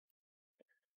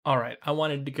All right, I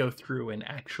wanted to go through and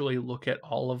actually look at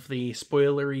all of the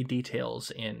spoilery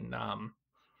details in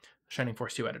Shining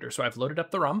Force 2 editor. So I've loaded up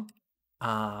the ROM.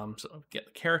 So get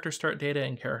the character start data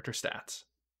and character stats.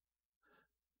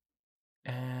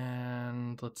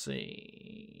 And let's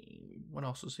see, what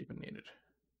else is even needed?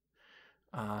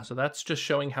 So that's just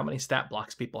showing how many stat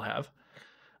blocks people have.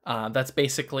 That's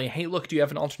basically, hey, look, do you have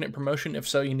an alternate promotion? If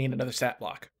so, you need another stat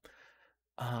block.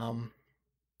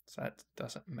 So that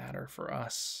doesn't matter for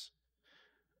us.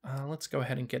 Let's go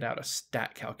ahead and get out a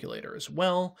stat calculator as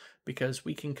well, because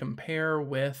we can compare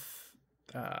with,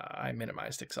 I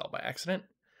minimized Excel by accident.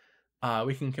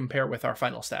 We can compare with our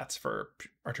final stats for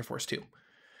Archer Force 2.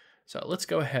 So let's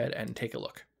go ahead and take a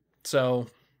look. So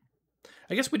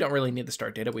I guess we don't really need the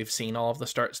start data. We've seen all of the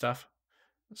start stuff.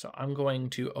 So I'm going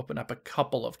to open up a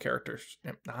couple of characters,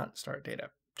 not start data,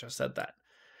 just said that.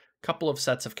 Couple of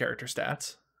sets of character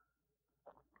stats.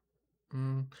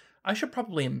 I should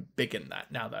probably embiggen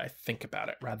that now that I think about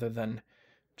it, rather than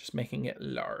just making it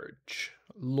large.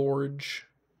 Large.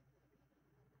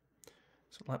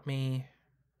 So let me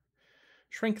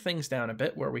shrink things down a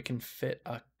bit where we can fit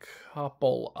a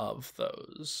couple of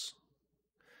those.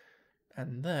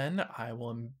 And then I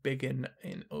will embiggen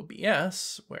in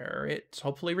OBS, where it's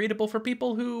hopefully readable for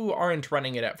people who aren't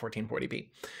running it at 1440p.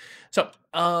 So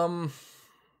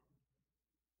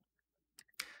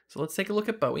let's take a look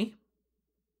at Bowie.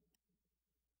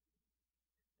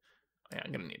 Yeah,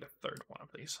 I'm gonna need a third one of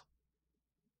these.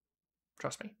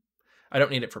 Trust me. I don't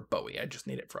need it for Bowie, I just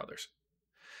need it for others.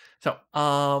 So,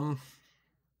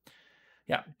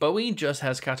 yeah, Bowie just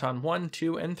has Katon 1,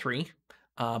 2, and 3.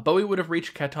 Bowie would have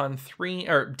reached Katon 3,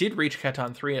 or did reach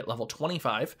Katon 3 at level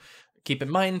 25. Keep in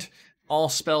mind, all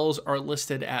spells are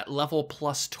listed at level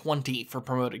plus 20 for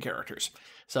promoted characters.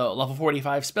 So level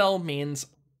 45 spell means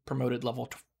promoted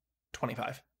level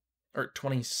 25. Or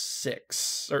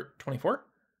 26. Or 24?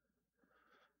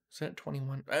 Is it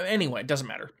 21? Anyway, it doesn't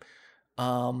matter.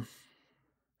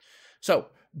 So,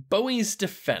 Bowie's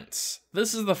defense.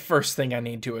 This is the first thing I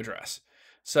need to address.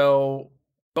 So,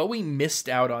 Bowie missed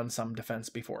out on some defense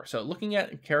before. So, looking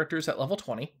at characters at level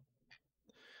 20,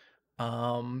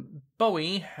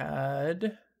 Bowie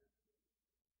had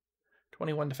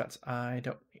 21 defense. I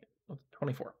don't need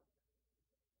 24.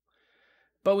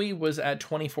 Bowie was at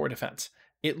 24 defense.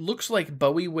 It looks like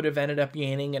Bowie would have ended up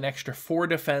gaining an extra 4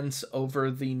 defense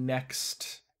over the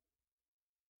next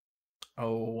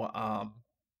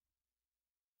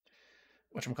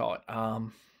whatchamacallit?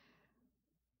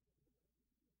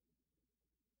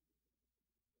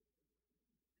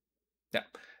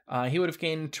 Yeah. He would have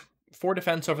gained 4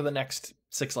 defense over the next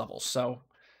 6 levels. So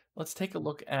let's take a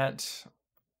look at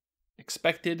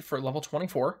expected for level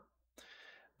 24.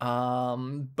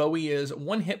 Bowie is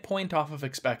 1 hit point off of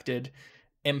expected.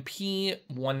 MP,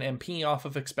 1 MP off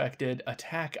of expected.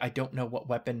 Attack, I don't know what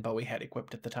weapon Bowie had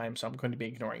equipped at the time, so I'm going to be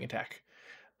ignoring attack.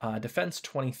 Defense,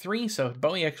 23, so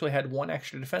Bowie actually had 1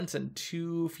 extra defense and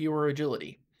 2 fewer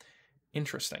agility.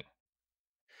 Interesting.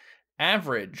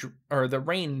 Average, or the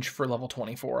range for level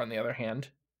 24, on the other hand,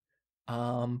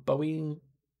 Bowie,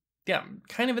 yeah,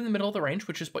 kind of in the middle of the range,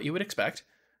 which is what you would expect.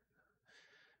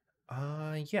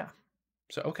 Yeah.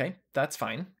 So, okay, that's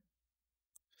fine.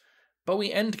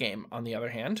 Bowie endgame, on the other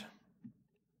hand.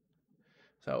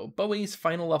 So, Bowie's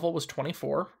final level was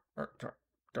 24.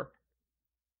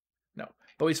 No.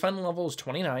 Bowie's final level was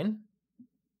 29.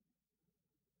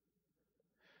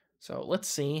 So, let's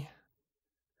see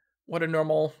what a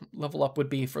normal level up would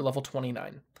be for level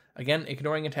 29. Again,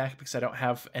 ignoring attack because I don't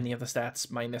have any of the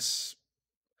stats minus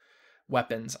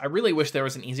weapons. I really wish there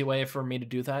was an easy way for me to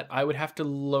do that. I would have to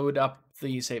load up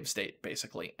the save state,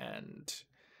 basically, and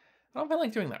I don't feel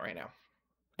like doing that right now.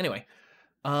 Anyway,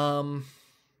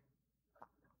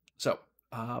 so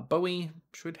Bowie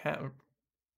should have,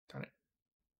 darn it.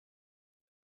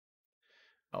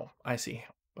 Oh, I see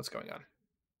what's going on.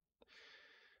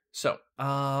 So,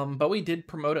 Bowie did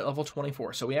promote at level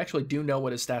 24, so we actually do know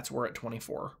what his stats were at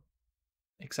 24,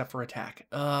 except for attack.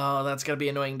 Oh, that's gonna be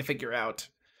annoying to figure out.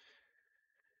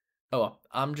 Oh, well,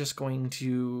 I'm just going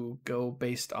to go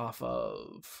based off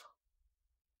of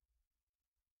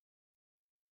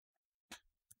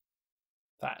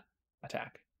that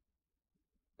attack.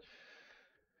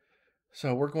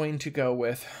 So we're going to go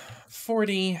with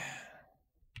 40,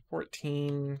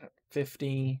 14,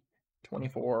 50,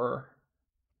 24,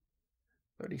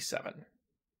 37.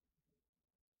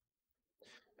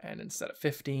 And instead of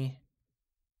 50,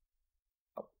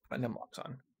 oh, my numlock's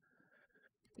on.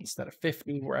 Instead of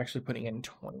 50, we're actually putting in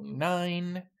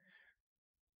 29.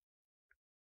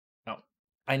 Oh,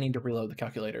 I need to reload the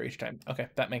calculator each time. Okay,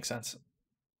 that makes sense.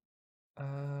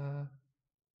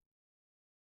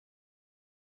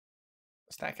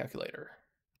 Stat calculator.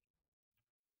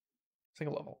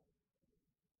 Single level.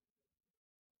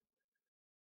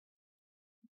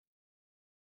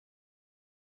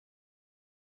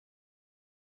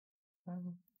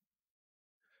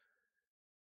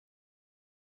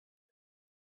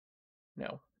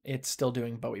 No, it's still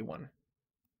doing Bowie 1.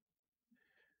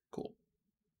 Cool.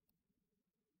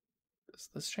 Does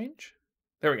this change?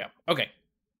 There we go. Okay.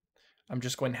 I'm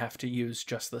just going to have to use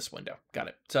just this window. Got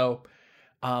it. So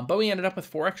Bowie ended up with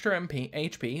 4 extra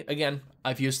HP. Again,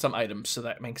 I've used some items, so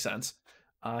that makes sense.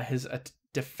 His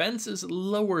defense is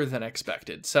lower than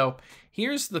expected. So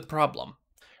here's the problem.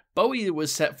 Bowie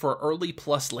was set for early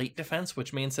plus late defense,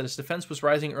 which means that his defense was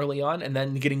rising early on and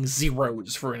then getting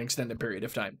zeros for an extended period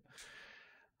of time.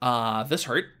 This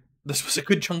hurt. This was a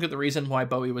good chunk of the reason why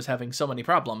Bowie was having so many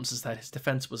problems, is that his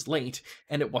defense was late,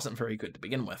 and it wasn't very good to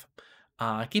begin with.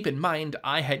 Keep in mind,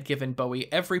 I had given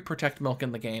Bowie every Protect Milk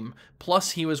in the game, plus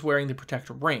he was wearing the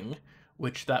Protect Ring,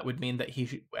 which that would mean that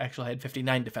he actually had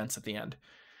 59 defense at the end.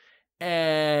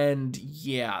 And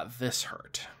yeah, this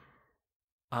hurt.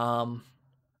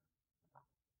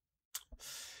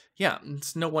 Yeah,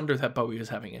 it's no wonder that Bowie was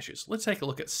having issues. Let's take a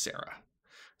look at Sarah.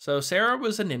 So Sarah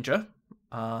was a ninja.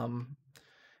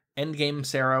 Endgame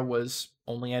Sarah was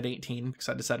only at 18 because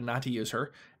I decided not to use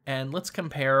her. And let's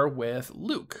compare with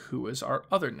Luke, who is our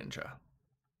other ninja.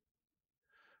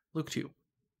 Luke 2.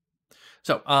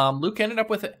 So Luke ended up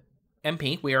with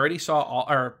MP. We already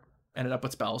saw ended up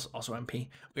with spells, also MP.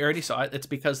 We already saw it. It's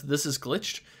because this is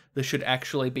glitched. This should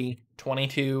actually be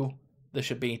 22. This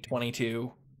should be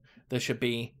 22. This should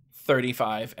be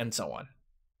 35, and so on.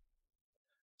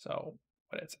 So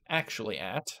what it's actually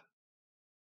at.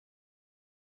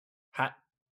 Hot.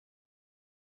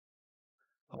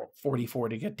 Level 44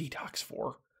 to get Detox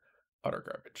 4. Utter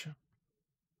garbage.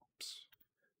 Oops.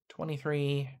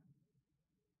 23.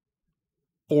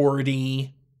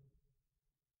 40.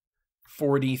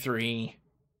 43.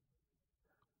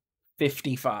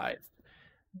 55.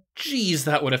 Geez,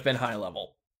 that would have been high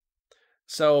level.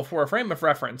 So for a frame of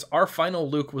reference, our final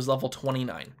Luke was level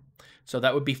 29. So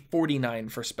that would be 49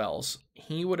 for spells.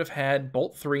 He would have had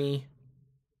Bolt 3.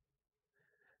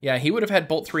 Yeah, he would have had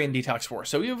Bolt 3 and Detox 4.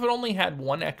 So he would have only had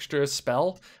 1 extra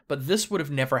spell, but this would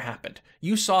have never happened.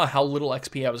 You saw how little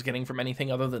XP I was getting from anything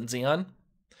other than Xeon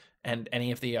and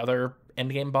any of the other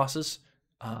endgame bosses.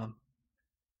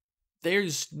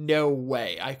 There's no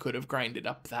way I could have grinded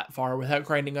up that far without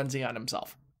grinding on Xeon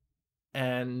himself.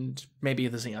 And maybe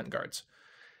the Xeon guards.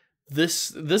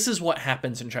 This is what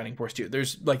happens in Shining Force 2.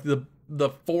 There's like the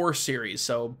 4 series.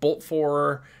 So Bolt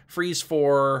 4, Freeze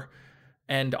 4,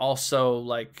 and also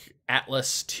like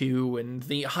Atlas 2, and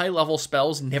the high level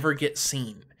spells never get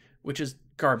seen, which is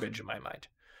garbage in my mind.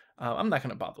 I'm not going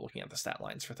to bother looking at the stat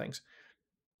lines for things.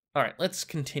 All right, let's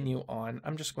continue on.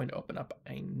 I'm just going to open up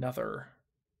another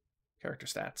character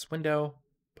stats window,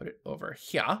 put it over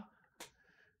here.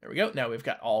 There we go. Now we've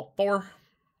got all 4.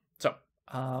 So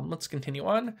let's continue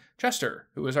on. Chester,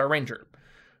 who is our ranger.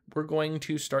 We're going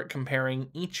to start comparing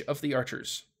each of the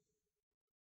archers.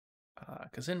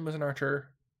 Kazin was an archer.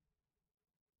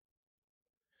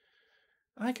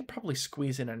 I could probably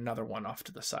squeeze in another one off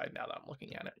to the side now that I'm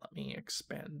looking at it. Let me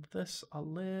expand this a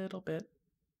little bit.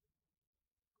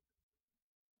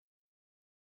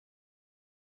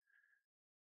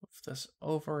 Move this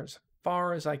over as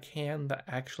far as I can. That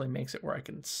actually makes it where I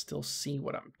can still see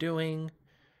what I'm doing.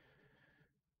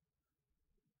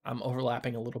 I'm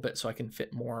overlapping a little bit so I can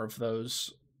fit more of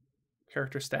those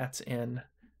character stats in,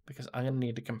 because I'm going to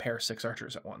need to compare 6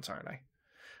 archers at once, aren't I?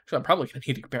 So I'm probably going to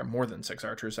need to compare more than 6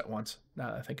 archers at once, now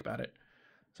that I think about it.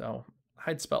 So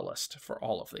hide spell list for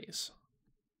all of these.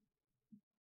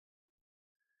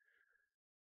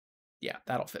 Yeah,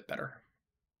 that'll fit better.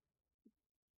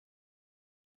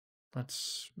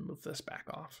 Let's move this back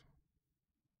off.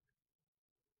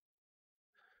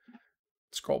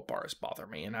 Scroll bars bother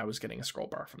me, and I was getting a scroll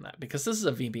bar from that because this is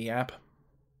a VB app.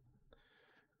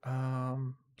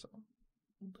 So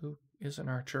Luke is an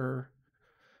archer.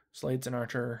 Slade's an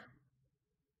archer.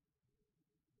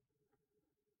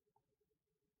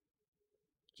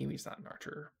 Kiwi's not an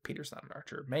archer. Peter's not an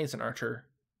archer. May's an archer.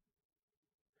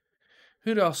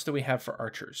 Who else do we have for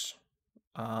archers?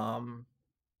 I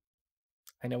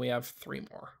know we have 3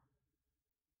 more.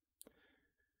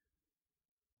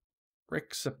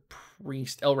 Rick's a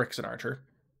priest. Elric's an archer.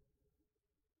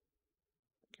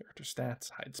 Character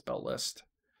stats, hide spell list.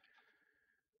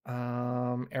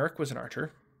 Eric was an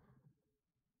archer.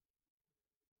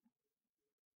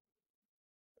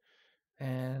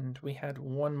 And we had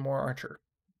 1 more archer.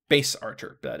 Base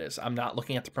archer, that is. I'm not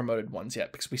looking at the promoted ones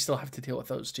yet because we still have to deal with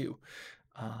those too.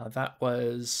 That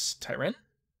was Tyren.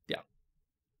 Yeah.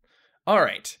 All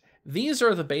right. These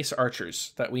are the base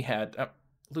archers that we had. Oh,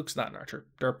 Luke's not an archer.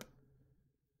 Derp.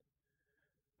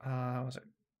 Was it?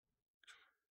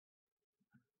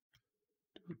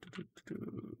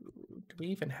 Do we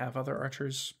even have other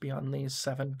archers beyond these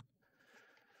 7?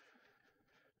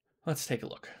 Let's take a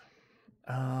look.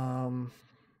 So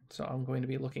I'm going to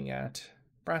be looking at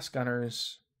brass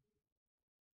gunners,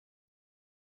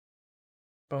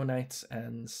 bow knights,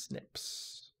 and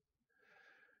snips.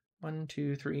 1,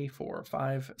 2, 3, 4,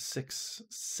 5, 6,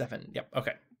 7. Yep,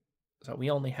 okay. So we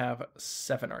only have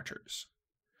 7 archers.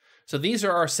 So these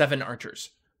are our 7 archers.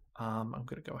 I'm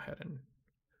going to go ahead and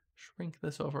shrink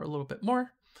this over a little bit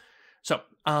more. So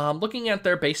looking at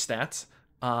their base stats,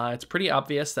 it's pretty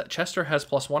obvious that Chester has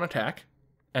 +1 attack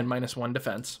and -1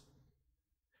 defense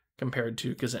compared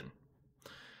to Kazin.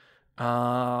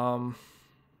 Yeah,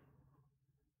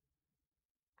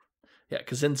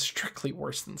 Kazin's strictly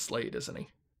worse than Slade, isn't he?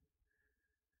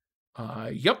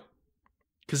 Yep.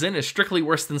 Kazin is strictly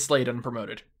worse than Slade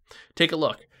unpromoted. Take a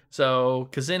look. So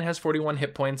Kazin has 41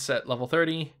 hit points at level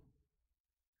 30.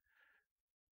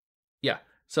 Yeah.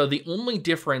 So the only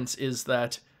difference is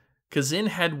that Kazin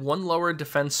had 1 lower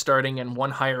defense starting and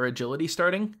 1 higher agility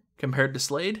starting compared to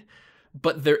Slade,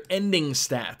 but their ending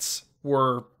stats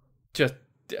were just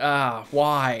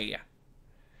why?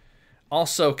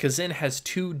 Also, Kazin has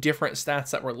 2 different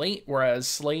stats that were late, whereas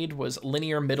Slade was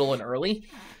linear, middle, and early.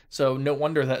 So no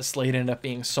wonder that Slade ended up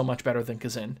being so much better than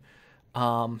Kazin.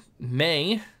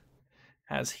 May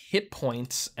has hit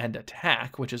points and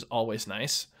attack, which is always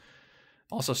nice.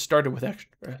 Also started with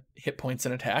extra hit points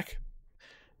and attack.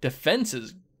 Defense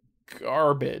is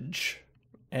garbage,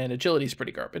 and agility is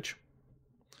pretty garbage.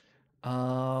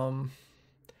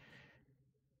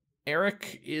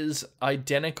 Eric is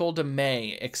identical to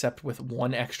May, except with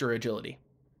 1 extra agility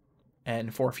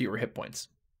and 4 fewer hit points.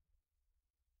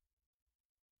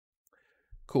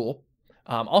 Cool.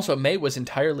 Also, May was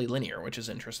entirely linear, which is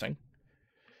interesting.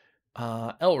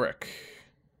 Elric.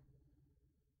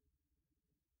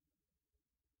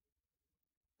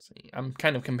 Let's see, I'm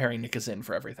kind of comparing to Kazin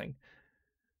for everything.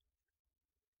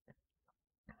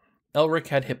 Elric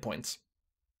had hit points.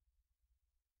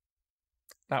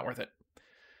 Not worth it.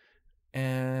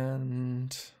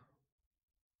 And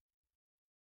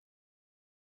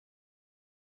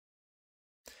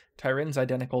Tyrin's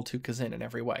identical to Kazin in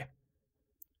every way.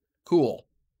 Cool.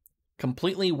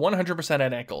 Completely 100%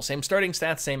 identical. Same starting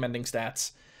stats, same ending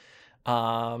stats.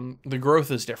 The growth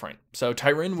is different. So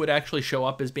Tyrin would actually show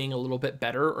up as being a little bit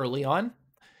better early on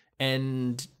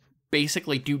and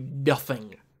basically do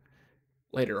nothing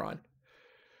later on.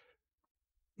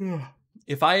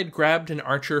 If I had grabbed an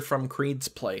archer from Creed's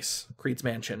place, Creed's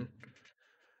mansion,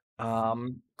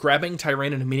 grabbing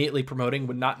Tyrin and immediately promoting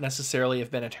would not necessarily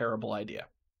have been a terrible idea.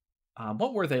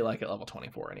 What were they like at level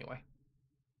 24 anyway?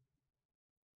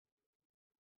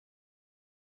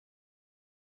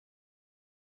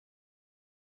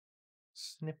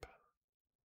 Snip,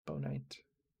 bow knight.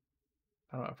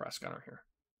 I don't have brass gunner here.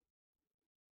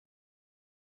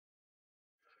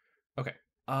 Okay.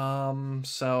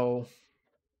 So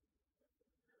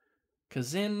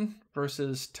Kazin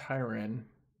versus Tyrin.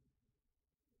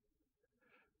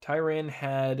 Tyrin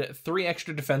had 3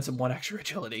 extra defense and 1 extra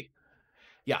agility.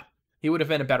 Yeah, he would have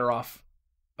been a better off.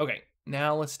 Okay,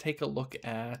 now let's take a look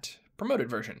at promoted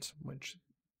versions, which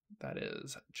that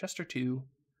is Chester 2,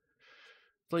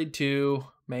 Slade 2,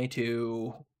 May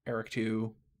 2, Eric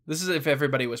 2. This is if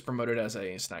everybody was promoted as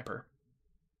a sniper.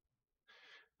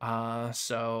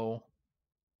 So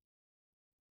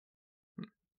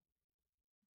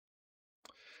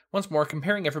once more,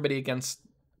 comparing everybody against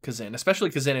Kazin, especially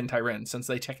Kazin and Tyrin, since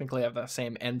they technically have the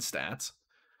same end stats.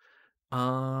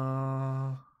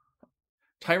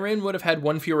 Tyrin would have had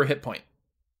 1 fewer hit point.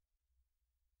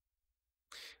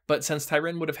 But since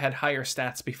Tyrin would have had higher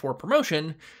stats before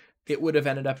promotion, it would have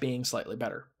ended up being slightly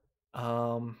better.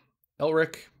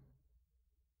 Elric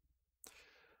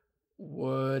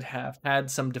would have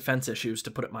had some defense issues,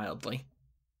 to put it mildly.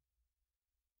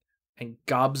 And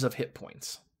gobs of hit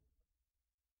points.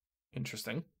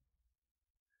 Interesting.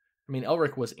 I mean,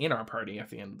 Elric was in our party at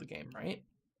the end of the game, right?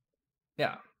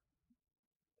 Yeah.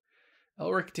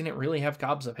 Elric didn't really have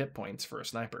gobs of hit points for a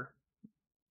sniper.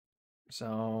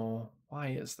 So why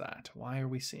is that? Why are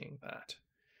we seeing that?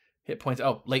 Hit points.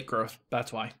 Oh, late growth.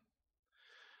 That's why.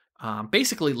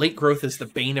 Basically, late growth is the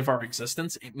bane of our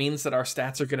existence. It means that our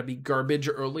stats are going to be garbage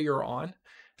earlier on,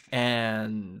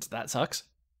 and that sucks.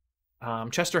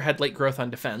 Chester had late growth on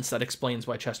defense. That explains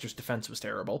why Chester's defense was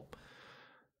terrible.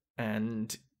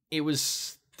 And it was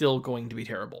still going to be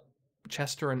terrible.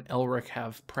 Chester and Elric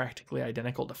have practically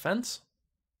identical defense.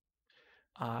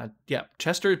 Yeah,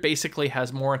 Chester basically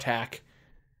has more attack,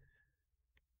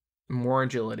 more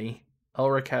agility.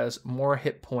 Elric has more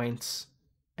hit points,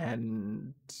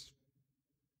 and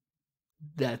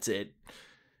that's it.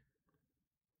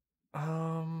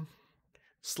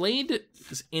 Slade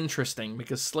is interesting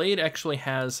because Slade actually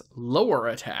has lower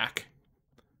attack,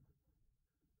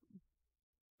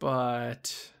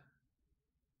 but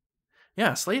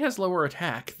yeah, Slade has lower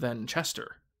attack than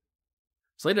Chester.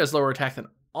 Slade has lower attack than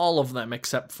all of them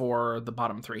except for the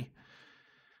bottom three.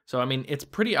 So I mean, it's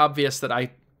pretty obvious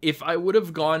that if I would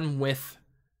have gone with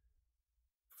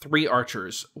 3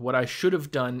 archers, what I should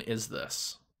have done is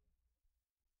this.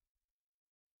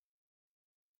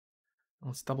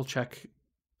 Let's double check.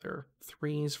 There are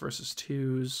 3s versus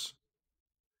 2s.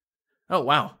 Oh,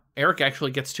 wow. Eric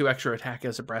actually gets 2 extra attack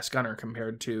as a brass gunner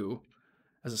compared to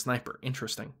as a sniper.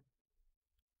 Interesting.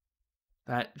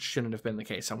 That shouldn't have been the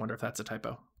case. I wonder if that's a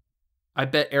typo. I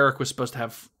bet Eric was supposed to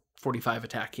have 45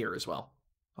 attack here as well.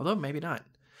 Although, maybe not.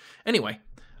 Anyway,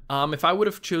 if I would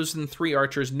have chosen 3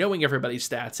 archers, knowing everybody's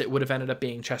stats, it would have ended up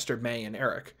being Chester, May, and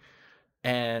Eric.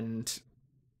 And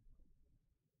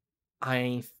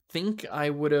I think I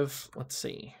would have... Let's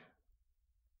see.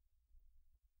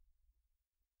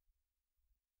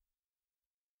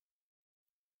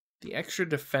 The extra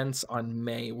defense on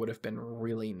May would have been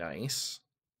really nice.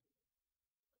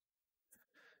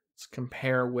 Let's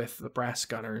compare with the brass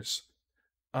gunners.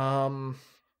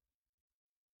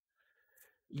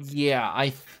 Yeah, I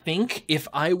think if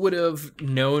I would have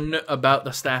known about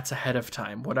the stats ahead of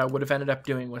time, what I would have ended up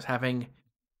doing was having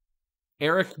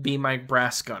Eric be my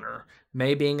brass gunner,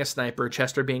 May being a sniper,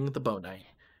 Chester being the bow knight,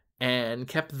 and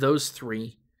kept those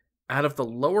 3. Out of the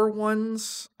lower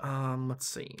ones, let's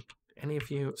see. Any of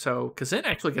you? So, Kazin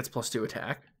actually gets +2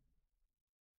 attack.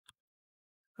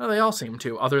 Oh, they all seem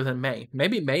to, other than May.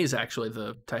 Maybe May's actually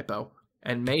the typo,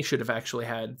 and May should have actually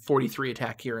had 43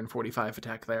 attack here and 45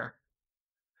 attack there.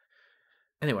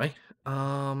 Anyway,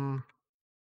 I'm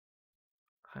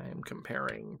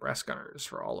comparing brass gunners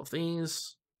for all of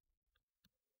these.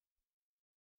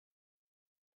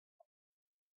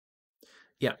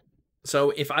 Yeah.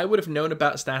 So if I would have known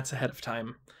about stats ahead of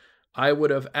time, I would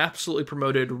have absolutely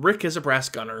promoted Rick as a brass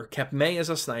gunner, kept May as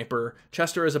a sniper,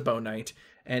 Chester as a bow knight,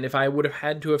 and if I would have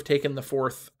had to have taken the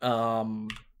 4th,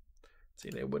 let's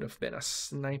see, they would have been a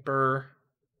sniper.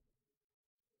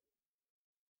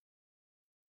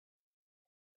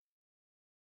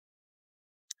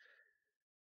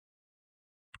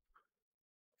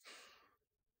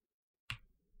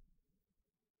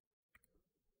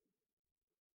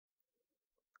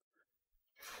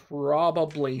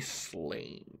 Probably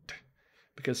Slade.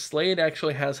 Because Slade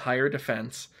actually has higher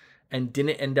defense and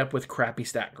didn't end up with crappy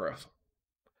stat growth.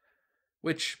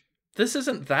 Which, this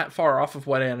isn't that far off of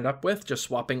what I ended up with, just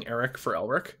swapping Eric for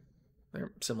Elric.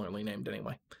 They're similarly named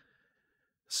anyway.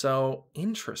 So,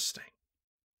 interesting.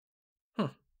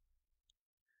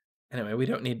 Anyway, we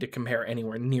don't need to compare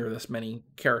anywhere near this many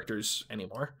characters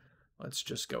anymore. Let's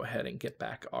just go ahead and get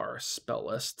back our spell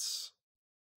lists.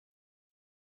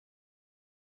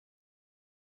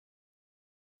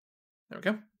 There we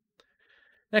go.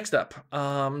 Next up,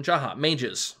 Jaha,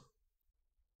 mages.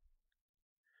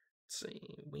 Let's see,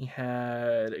 we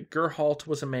had Gerhalt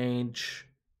was a mage.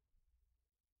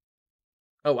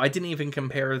 Oh, I didn't even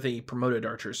compare the promoted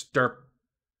archers. Derp.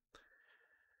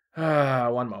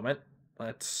 One moment.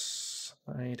 Let's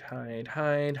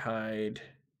hide.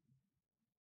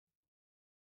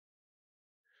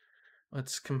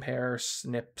 Let's compare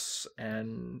Snips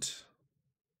and...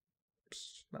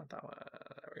 Not that one.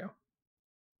 There we go.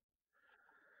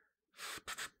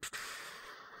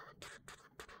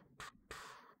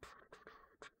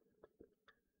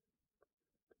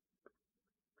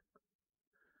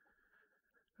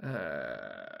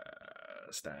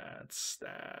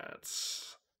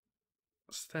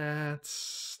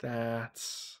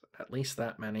 Stats. At least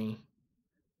that many.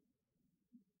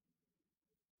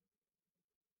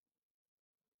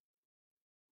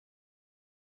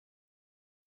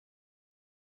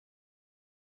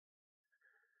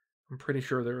 I'm pretty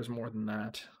sure there was more than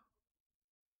that.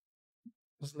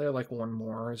 Wasn't there like one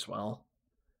more as well?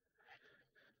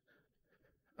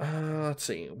 Let's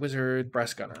see. Wizard,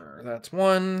 Brass Gunner. That's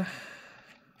 1.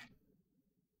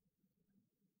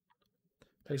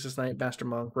 Pegasus Knight, Bastard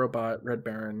Monk, Robot, Red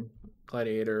Baron,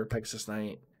 Gladiator, Pegasus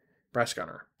Knight, Brass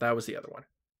Gunner. That was the other one.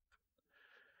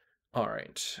 All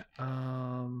right.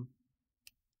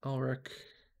 Elric.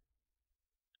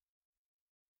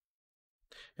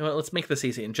 You know what? Let's make this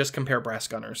easy and just compare Brass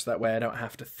Gunners. That way I don't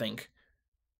have to think.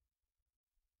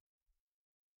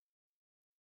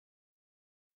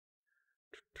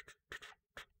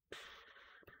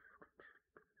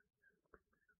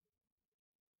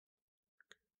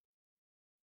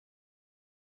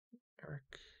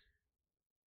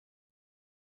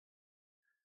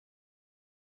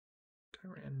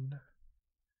 Tyran.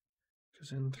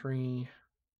 Kazin 3.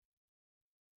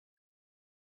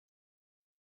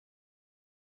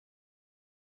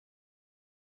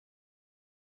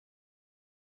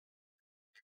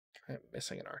 I'm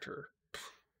missing an Archer.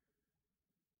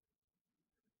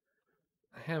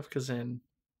 I have Kazin.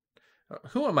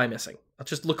 Who am I missing? I'll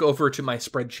just look over to my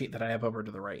spreadsheet that I have over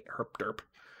to the right. Herp derp.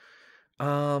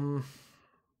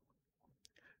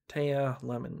 Taya,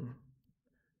 Lemon,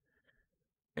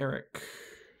 Eric,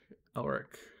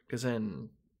 Elric, Kazin,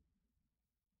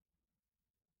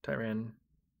 Tyran,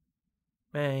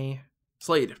 May,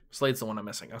 Slade. Slade's the one I'm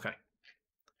missing. Okay.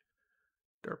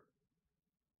 Derp.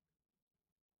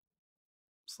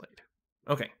 Slade.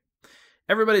 Okay.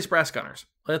 Everybody's brass gunners.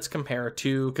 Let's compare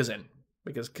to Kazin,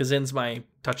 because Kazin's my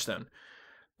touchstone.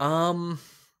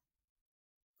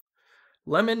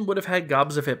 Lemon would have had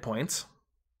gobs of hit points.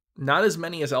 Not as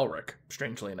many as Elric,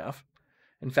 strangely enough.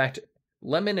 In fact,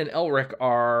 Lemon and Elric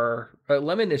are...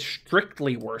 Lemon is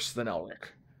strictly worse than Elric.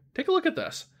 Take a look at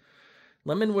this.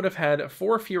 Lemon would have had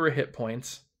 4 fewer hit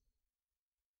points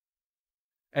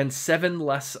and 7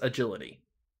 less agility.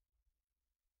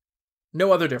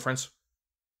 No other difference.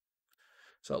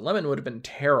 So Lemon would have been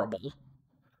terrible.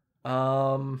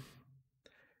 And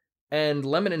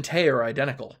Lemon and Tay are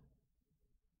identical,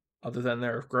 other than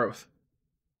their growth.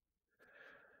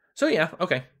 So yeah,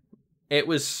 okay. It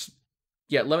was...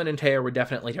 Yeah, Lemon and Tay were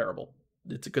definitely terrible.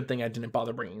 It's a good thing I didn't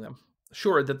bother bringing them.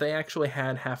 Sure, that they actually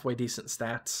had halfway decent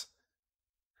stats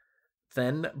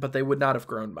then, but they would not have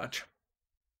grown much.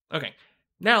 Okay,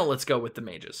 now let's go with the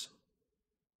mages.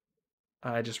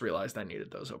 I just realized I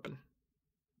needed those open.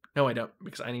 No, I don't,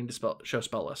 because I need to show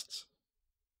spell lists.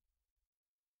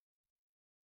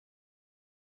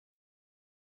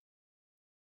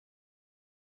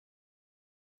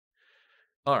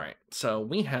 Alright, so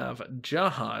we have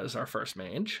Jaha as our first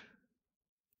mage.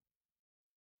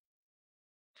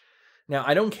 Now,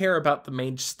 I don't care about the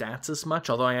mage stats as much,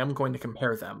 although I am going to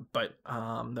compare them. But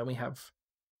then we have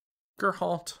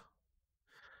Geralt.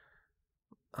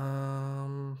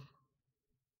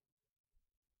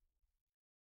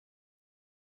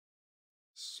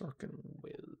 Sorkin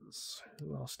Wiz.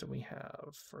 Who else do we have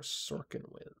for Sorkin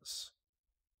Wiz?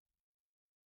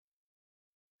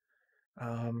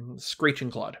 Screech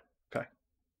and Claude. Okay.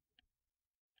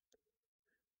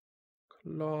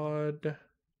 Claude.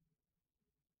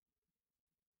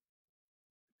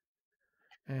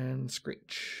 And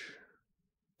Screech.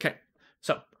 Okay,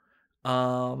 so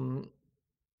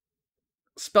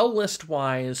spell list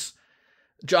wise,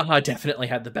 Jaha definitely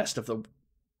had the best of the...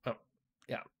 Oh,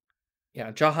 yeah.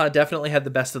 Yeah, Jaha definitely had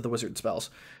the best of the wizard spells.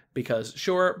 Because,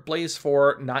 sure, Blaze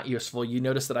 4, not useful. You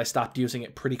notice that I stopped using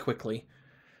it pretty quickly.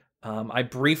 I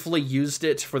briefly used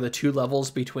it for the 2 levels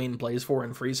between Blaze 4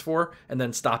 and Freeze 4, and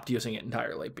then stopped using it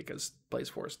entirely because Blaze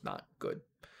 4 is not good.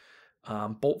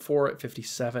 Bolt 4 at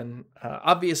 57.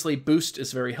 Obviously, Boost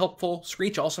is very helpful.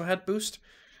 Screech also had Boost.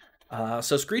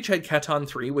 So Screech had Katon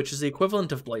 3, which is the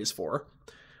equivalent of Blaze 4.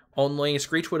 Only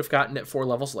Screech would have gotten it 4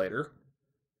 levels later.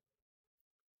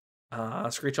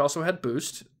 Screech also had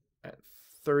Boost at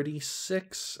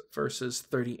 36 versus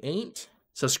 38.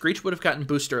 So Screech would have gotten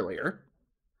Boost earlier.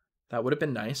 That would have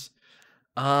been nice.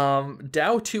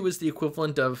 Dow 2 is the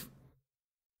equivalent of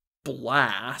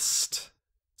Blast.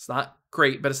 It's not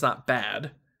great, but it's not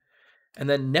bad. And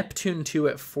then Neptune 2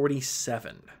 at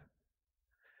 47.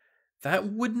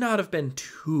 That would not have been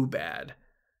too bad.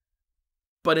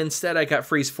 But instead I got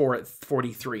Freeze 4 at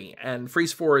 43. And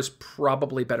Freeze 4 is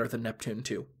probably better than Neptune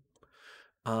 2.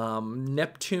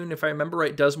 Neptune, if I remember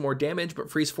right, does more damage, but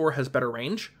Freeze 4 has better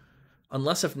range.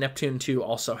 Unless if Neptune 2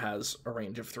 also has a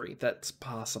range of 3. That's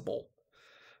possible.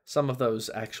 Some of those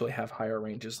actually have higher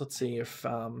ranges. Let's see if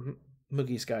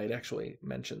Moogie's Guide actually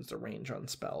mentions the range on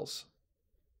spells.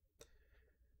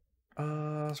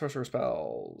 Sorcerer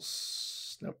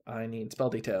spells. Nope, I need spell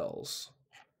details.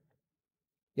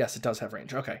 Yes, it does have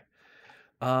range. Okay.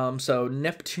 So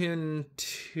Neptune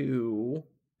 2...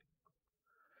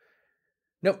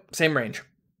 Nope, same range.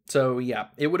 So yeah,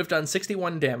 it would have done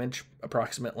 61 damage,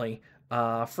 approximately.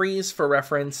 Freeze, for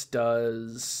reference,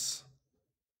 does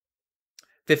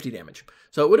 50 damage.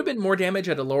 So it would have been more damage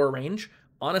at a lower range.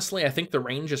 Honestly, I think the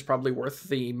range is probably worth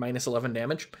the minus 11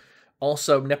 damage.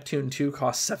 Also, Neptune 2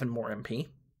 costs 7 more MP.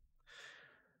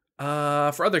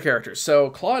 For other characters, so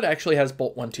Claude actually has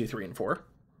Bolt 1, 2, 3, and 4.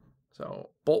 So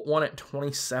Bolt 1 at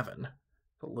 27.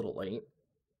 A little late.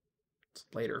 It's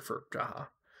later for Jaha.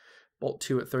 Bolt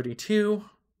 2 at 32.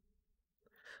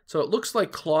 So it looks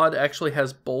like Claude actually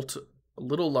has Bolt a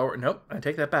little lower. Nope, I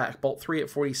take that back. Bolt 3 at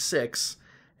 46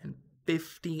 and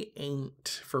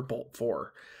 58 for Bolt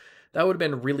 4. That would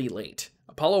have been really late.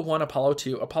 Apollo 1, Apollo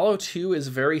 2. Apollo 2 is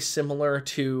very similar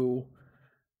to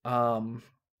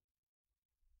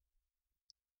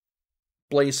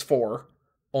Blaze 4,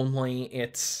 only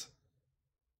it's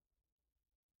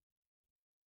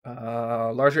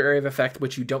larger area of effect,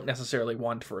 which you don't necessarily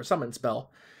want for a summon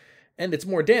spell. And it's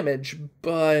more damage,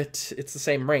 but it's the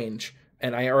same range.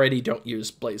 And I already don't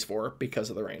use Blaze 4 because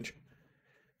of the range.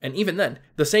 And even then,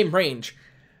 the same range,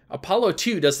 Apollo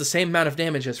 2 does the same amount of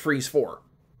damage as Freeze 4.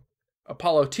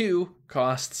 Apollo 2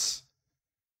 costs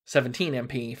 17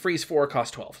 MP, Freeze 4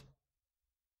 costs 12.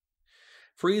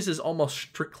 Freeze is almost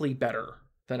strictly better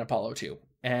than Apollo 2,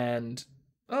 and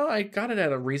I got it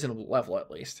at a reasonable level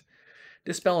at least.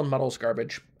 Dispel and Muddle's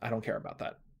garbage. I don't care about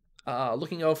that.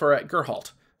 Looking over at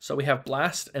Geralt. So we have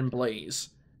Blast and Blaze.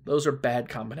 Those are bad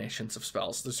combinations of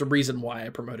spells. There's a reason why I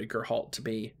promoted Geralt to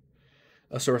be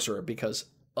a sorcerer, because,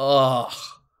 Blast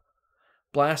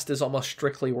is almost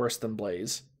strictly worse than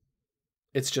Blaze.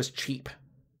 It's just cheap.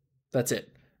 That's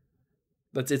it.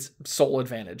 That's its sole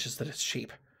advantage, is that it's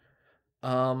cheap.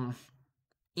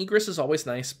 Egress is always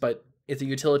nice, but it's a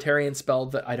utilitarian spell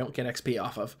that I don't get XP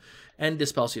off of, and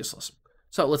Dispel's useless.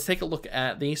 So let's take a look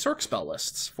at the Sorc spell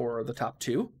lists for the top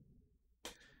two.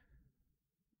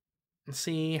 And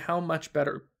see how much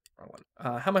better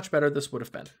this would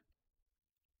have been.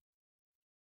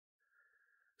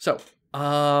 So,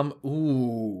 man,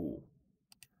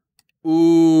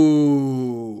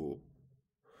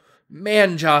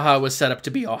 Jaha was set up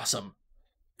to be awesome.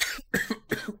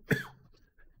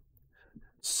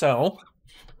 So,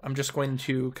 I'm just going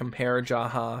to compare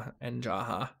Jaha and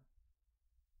Jaha.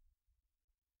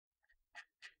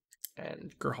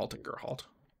 And Geralt and Geralt.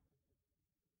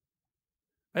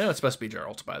 I know it's supposed to be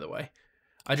Geralt, by the way.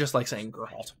 I just like saying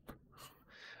Geralt.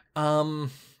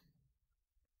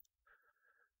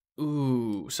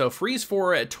 So Freeze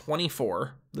 4 at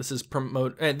 24. This is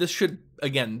this should,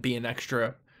 again, be an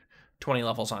extra 20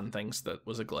 levels on things. That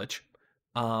was a glitch.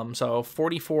 So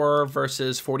 44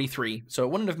 versus 43. So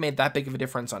it wouldn't have made that big of a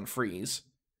difference on Freeze.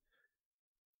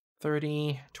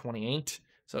 30, 28.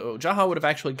 So Jaha would have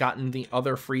actually gotten the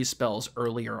other Freeze spells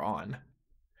earlier on.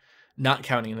 Not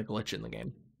counting the glitch in the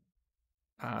game.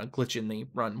 Glitch in the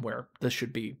run where this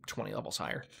should be 20 levels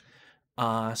higher.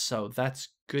 So that's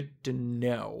good to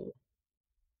know.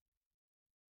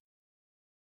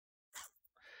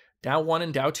 Dow 1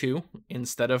 and Dow 2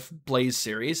 instead of Blaze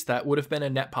series, that would have been a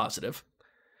net positive.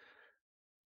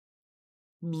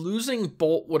 Losing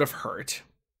Bolt would have hurt.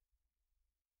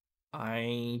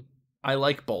 I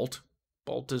like Bolt.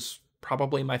 Bolt is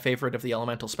probably my favorite of the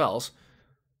elemental spells.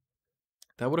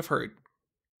 That would have hurt.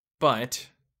 But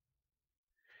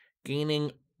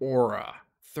gaining Aura,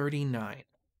 39.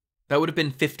 That would have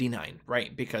been 59,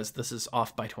 right? Because this is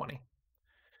off by 20.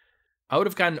 I would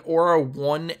have gotten Aura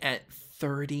 1 at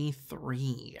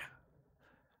 33.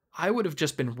 I would have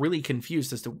just been really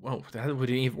confused as to, that would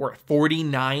even work.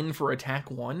 49 for attack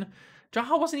 1?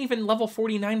 Jaha wasn't even level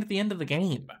 49 at the end of the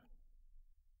game.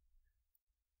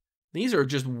 These are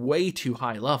just way too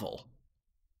high level.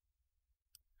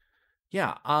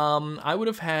 Yeah, I would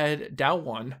have had Dow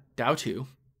 1, Dow 2,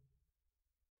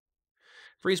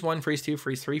 Freeze 1, Freeze 2,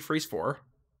 Freeze 3, Freeze 4,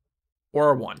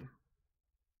 Aura 1.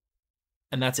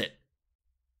 And that's it.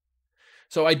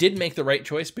 So I did make the right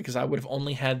choice because I would have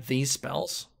only had these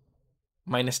spells.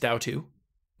 Minus Dow 2.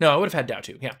 No, I would have had Dow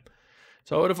 2, yeah.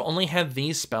 So I would have only had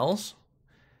these spells.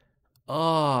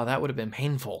 Oh, that would have been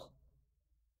painful.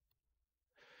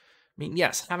 I mean,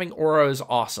 yes, having Aura is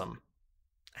awesome.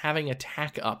 Having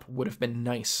attack up would have been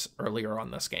nice earlier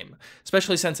on this game.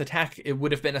 Especially since attack, it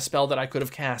would have been a spell that I could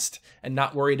have cast and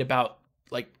not worried about,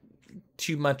 like,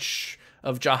 too much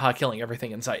of Jaha killing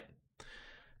everything in sight.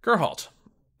 Geralt.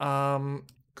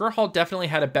 Geralt definitely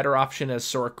had a better option as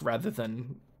Sorc rather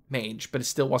than Mage, but it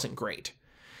still wasn't great.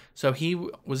 So he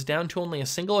was down to only a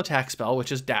single attack spell,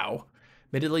 which is Dow.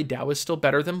 Admittedly, Dow is still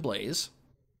better than Blaze.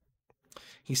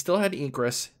 He still had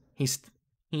Egress.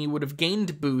 He would have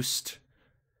gained boost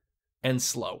and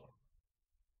slow.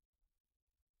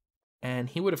 And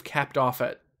he would have capped off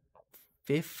at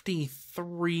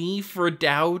 53 for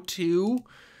Dow 2.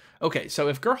 Okay, so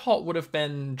if Geralt would have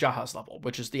been Jaha's level,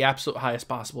 which is the absolute highest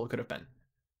possible it could have been.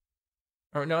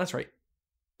 Or no, that's right.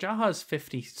 Jaha's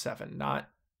 57, not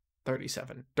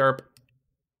 37. Derp.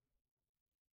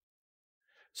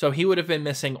 So he would have been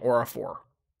missing Aura 4.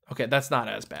 Okay, that's not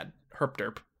as bad. Herp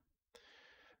derp.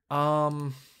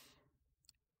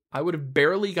 I would have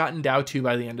barely gotten Dow 2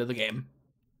 by the end of the game.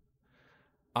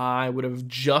 I would have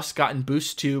just gotten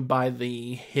Boost 2 by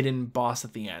the hidden boss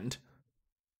at the end.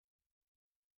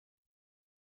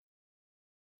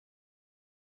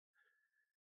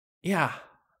 Yeah.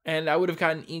 And I would have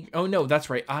gotten... Oh, no, that's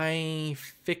right. I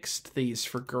fixed these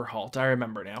for Gerhalt. I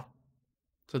remember now.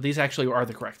 So these actually are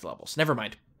the correct levels. Never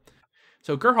mind.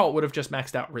 So Gerhalt would have just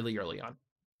maxed out really early on.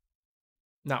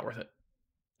 Not worth it.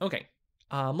 Okay.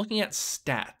 Looking at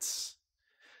stats.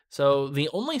 So the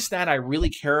only stat I really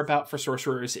care about for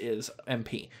sorcerers is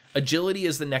MP. Agility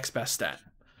is the next best stat.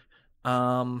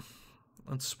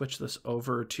 Let's switch this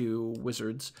over to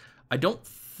wizards. I don't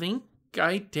think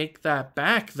I take that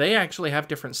back. They actually have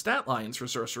different stat lines for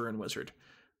sorcerer and wizard.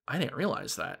 I didn't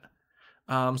realize that.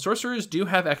 Sorcerers do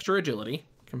have extra agility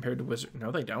compared to wizard.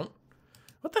 No, they don't.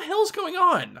 What the hell's going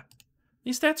on?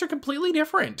 These stats are completely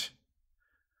different.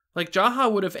 Like, Jaha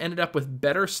would have ended up with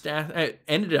better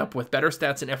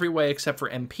stats in every way except for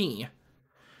MP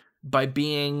by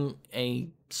being a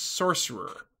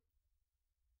sorcerer.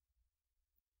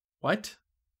 What?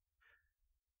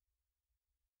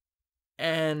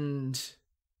 And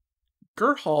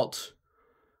Gerhalt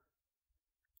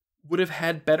would have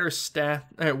had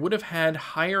would have had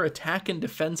higher attack and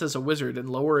defense as a wizard and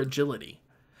lower agility.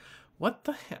 What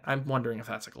the heck? I'm wondering if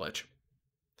that's a glitch.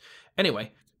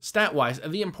 Anyway, stat-wise,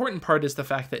 the important part is the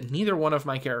fact that neither one of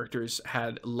my characters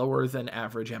had lower than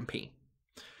average MP.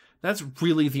 That's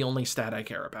really the only stat I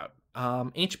care about.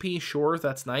 HP, sure,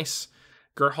 that's nice.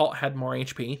 Gerhalt had more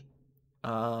HP.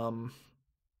 Jaha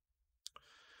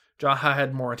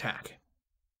had more attack.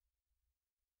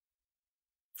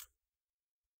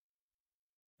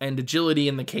 And agility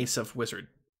in the case of wizard.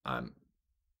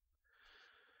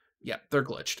 Yeah, they're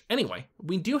glitched. Anyway,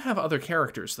 we do have other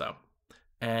characters, though.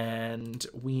 And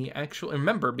we actually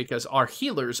remember, because our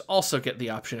healers also get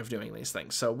the option of doing these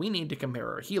things. So we need to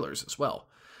compare our healers as well.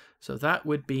 So that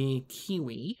would be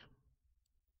Kiwi.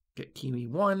 Get Kiwi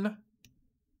 1.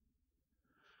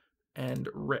 And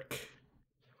Rick.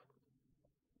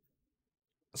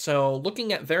 So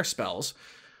looking at their spells,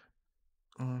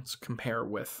 let's compare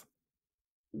with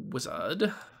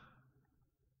Wizard.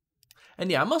 And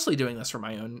yeah, I'm mostly doing this for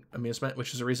my own amusement,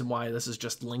 which is the reason why this is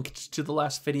just linked to the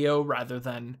last video rather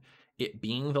than it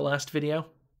being the last video.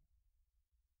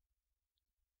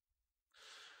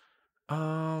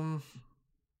 Oh,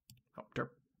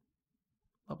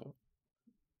 level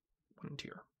 1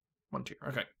 tier. 1 tier,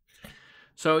 okay.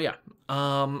 So yeah,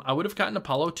 I would have gotten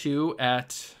Apollo 2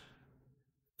 at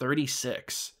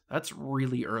 36. That's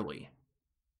really early.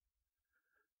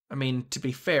 I mean, to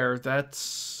be fair,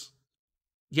 that's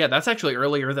actually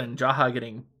earlier than Jaha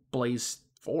getting Blaze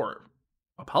 4.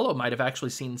 Apollo might have actually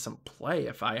seen some play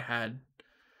if I had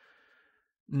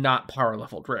not power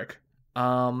leveled Rick.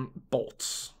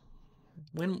 Bolts.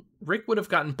 When Rick would have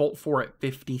gotten Bolt 4 at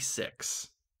 56,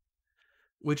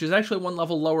 which is actually 1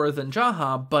 level lower than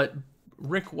Jaha, but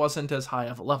Rick wasn't as high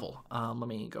of a level. Let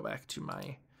me go back to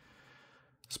my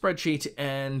spreadsheet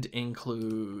and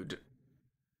include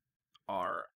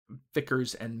our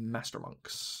Vicars and Master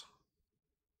Monks.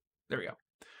 There we go.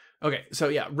 Okay, so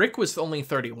yeah, Rick was only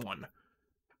 31.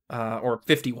 Or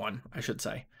 51, I should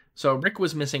say. So Rick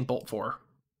was missing Bolt 4.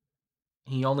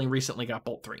 He only recently got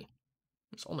Bolt 3.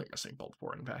 He's only missing Bolt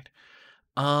 4, in fact.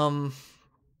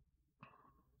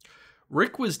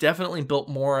 Rick was definitely built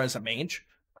more as a mage.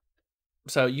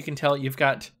 So you can tell you've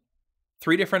got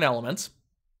 3 different elements.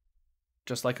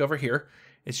 Just like over here.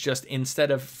 It's just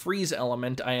instead of freeze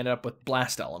element, I ended up with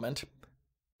blast element.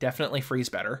 Definitely freeze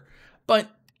better. But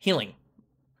healing.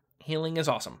 Healing is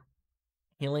awesome.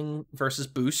 Healing versus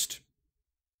boost.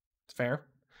 It's fair.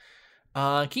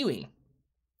 Kiwi.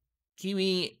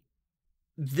 Kiwi,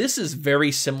 this is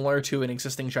very similar to an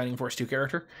existing Shining Force 2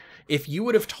 character. If you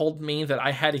would have told me that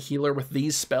I had a healer with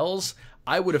these spells,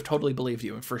 I would have totally believed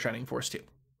you for Shining Force 2.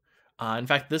 In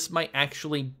fact, this might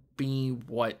actually be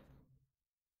what...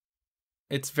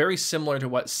 It's very similar to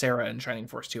what Sarah in Shining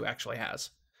Force 2 actually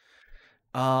has.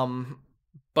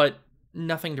 But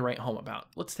nothing to write home about.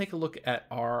 Let's take a look at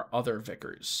our other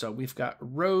Vicars. So we've got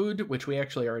Road, which we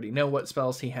actually already know what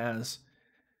spells he has,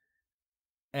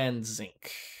 and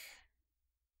Zinc.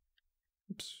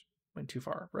 Oops, went too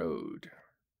far. Road,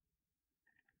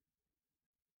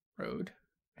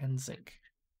 and Zinc.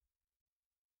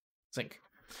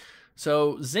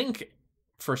 So Zinc,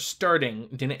 for starting,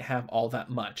 didn't have all that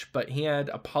much, but he had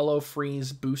Apollo,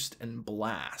 Freeze, Boost, and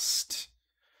Blast.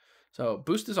 So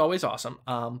Boost is always awesome.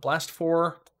 Blast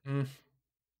 4,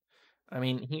 I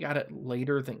mean, he got it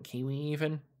later than Kiwi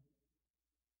even.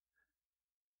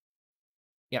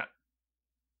 Yeah.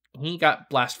 He got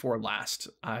Blast 4 last.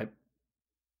 I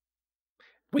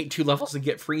wait 2 levels to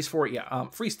get Freeze 4. Yeah,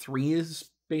 Freeze 3 is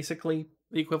basically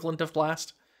the equivalent of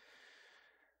Blast.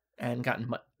 And gotten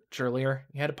much earlier.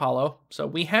 He had Apollo. So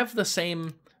we have the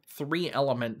same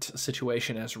 3-element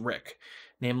situation as Rick.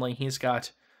 Namely, he's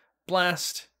got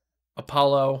Blast,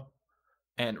 Apollo,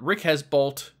 and Rick has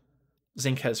Bolt,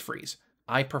 Zinc has Freeze.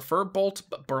 I prefer Bolt,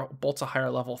 but Bolt's a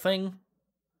higher level thing.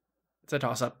 It's a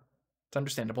toss-up. It's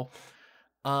understandable.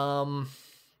 No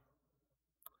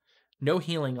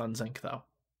healing on Zinc, though.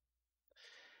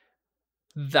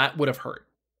 That would have hurt.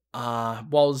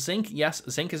 While Zinc, yes,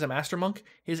 Zinc is a Master Monk,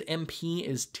 his MP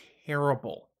is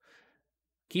terrible.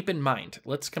 Keep in mind,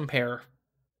 let's compare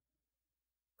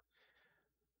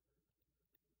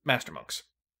Master Monks.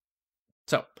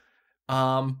 So,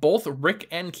 both Rick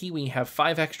and Kiwi have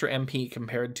 5 extra MP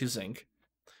compared to Zinc.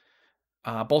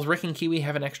 Both Rick and Kiwi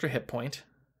have an extra hit point.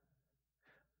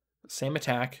 Same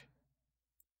attack.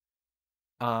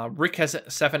 Rick has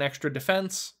 7 extra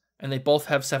defense, and they both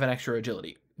have 7 extra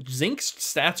agility. Zinc's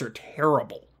stats are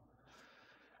terrible.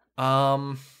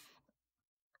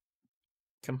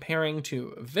 Comparing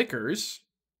to Vickers,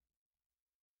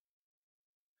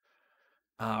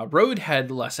 Road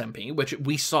had less MP, which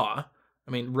we saw.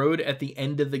 I mean, Road at the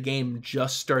end of the game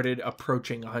just started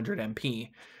approaching 100 MP,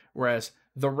 whereas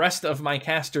the rest of my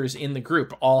casters in the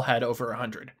group all had over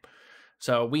 100.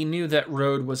 So we knew that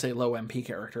Road was a low MP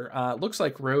character. Looks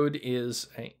like Road is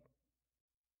a...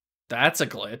 That's a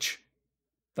glitch.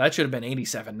 That should have been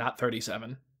 87, not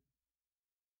 37.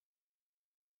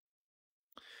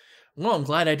 Well, I'm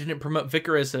glad I didn't promote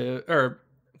Vicar as a... or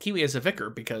Kiwi as a Vicar,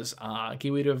 because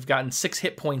Kiwi would have gotten 6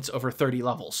 hit points over 30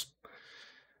 levels.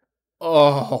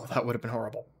 Oh, that would have been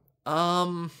horrible.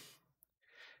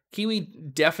 Kiwi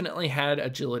definitely had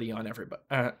agility on everybody.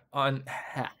 Had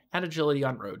agility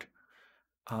on Road.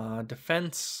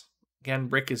 Defense, again,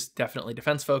 Rick is definitely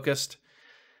defense focused.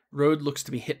 Road looks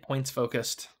to be hit points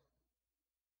focused.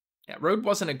 Yeah, Road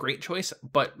wasn't a great choice,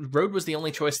 but Road was the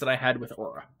only choice that I had with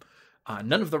Aura.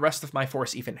 None of the rest of my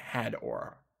force even had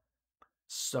Aura.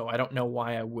 So I don't know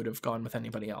why I would have gone with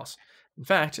anybody else. In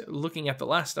fact, looking at the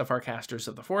last of our casters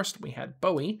of the Forest, we had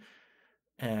Bowie,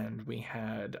 and we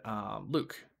had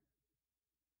Luke.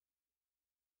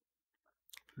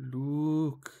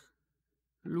 Luke.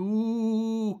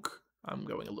 I'm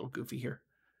going a little goofy here.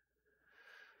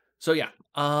 So yeah,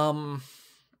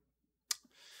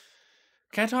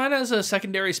 Katana as a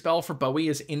secondary spell for Bowie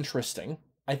is interesting.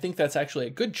 I think that's actually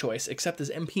a good choice, except his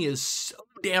MP is so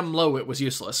damn low it was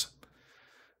useless.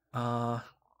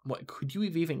 What, could you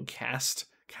have even cast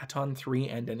Katon 3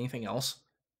 and anything else?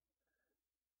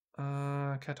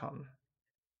 Katon.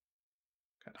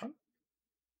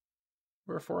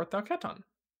 Wherefore art thou Katon?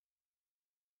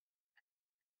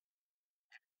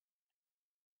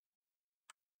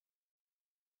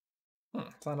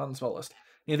 It's not on the spell list.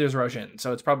 Neither is Rajin,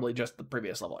 so it's probably just the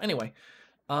previous level. Anyway,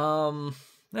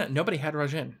 nobody had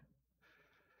Rajin.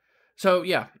 So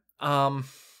yeah, that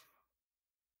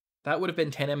would have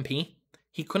been 10 MP.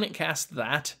 He couldn't cast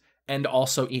that and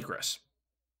also Egress,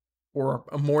 or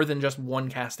more than just one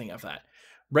casting of that.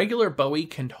 Regular Bowie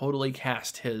can totally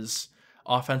cast his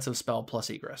offensive spell plus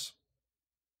Egress.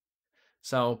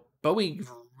 So Bowie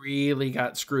really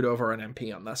got screwed over on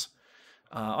MP on this.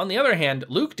 On the other hand,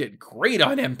 Luke did great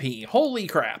on MP. Holy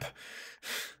crap.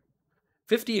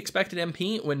 50 expected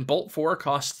MP when Bolt 4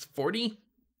 costs 40?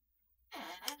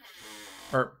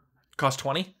 Or cost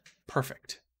 20?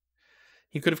 Perfect.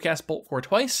 He could have cast Bolt 4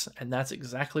 twice, and that's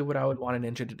exactly what I would want a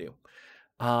ninja to do.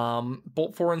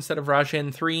 Bolt 4 instead of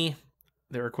Rajin 3.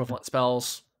 They're equivalent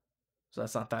spells, so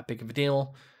that's not that big of a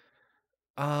deal.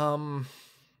 It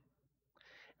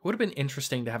would have been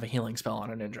interesting to have a healing spell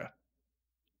on a ninja.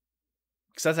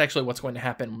 Because that's actually what's going to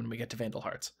happen when we get to Vandal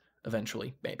Hearts.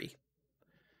 Eventually, maybe.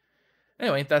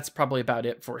 Anyway, that's probably about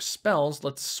it for spells.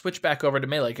 Let's switch back over to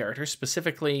melee characters.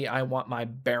 Specifically, I want my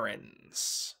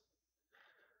Barons.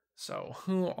 So,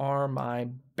 who are my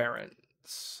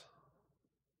Barons?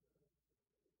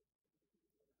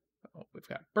 Oh, we've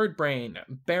got Birdbrain,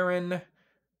 Baron.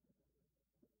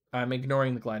 I'm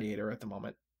ignoring the Gladiator at the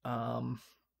moment. No,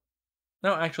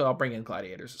 actually, I'll bring in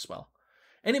Gladiators as well.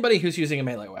 Anybody who's using a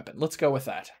melee weapon. Let's go with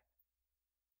that.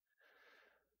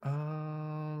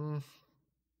 I'm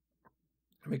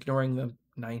ignoring the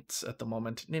Knights at the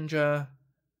moment. Ninja.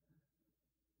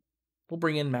 We'll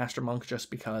bring in Master Monk just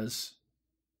because.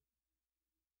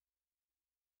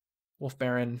 Wolf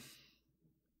Baron.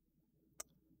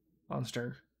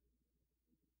 Monster.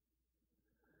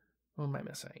 What am I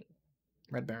missing?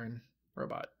 Red Baron.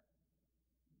 Robot.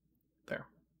 There.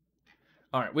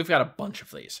 Alright, we've got a bunch of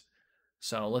these.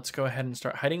 So let's go ahead and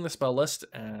start hiding the spell list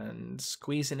and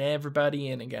squeezing everybody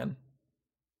in again.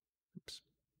 Oops.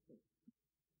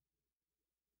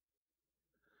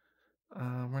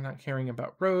 We're not caring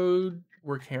about Road.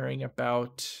 We're caring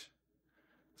about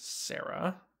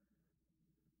Sarah.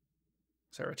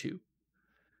 Sarah 2.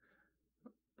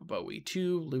 Bowie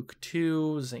 2, Luke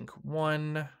 2, Zinc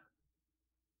 1.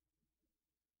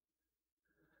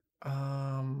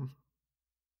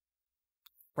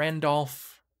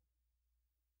 Randolph.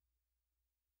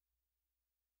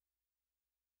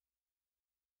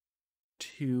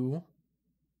 Two.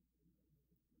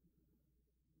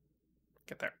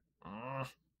 Get there.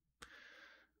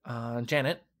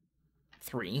 Janet.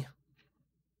 3.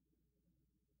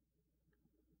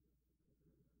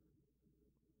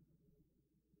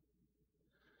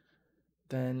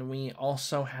 Then we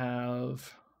also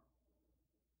have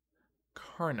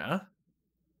Karna.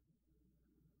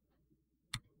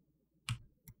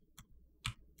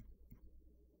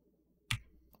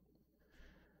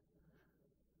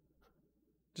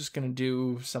 Just going to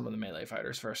do some of the melee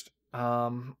fighters first.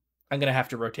 I'm going to have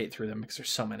to rotate through them because there's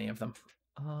so many of them.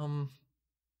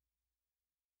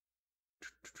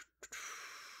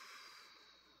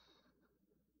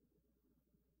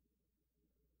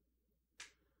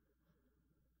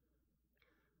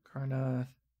 Karna,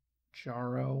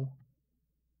 Jaro,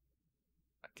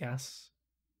 I guess.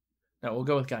 No, we'll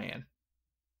go with Guyan.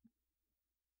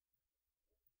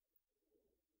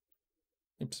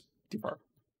 Oops, too far.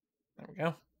 There we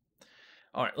go.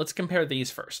 All right, let's compare these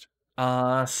first.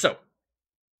 So,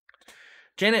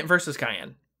 Janet versus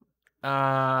Guyan.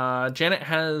 Janet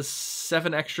has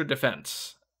 7 extra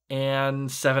defense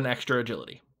and 7 extra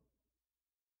agility.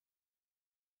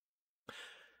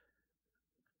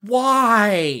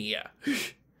 Why?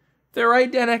 They're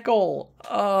identical.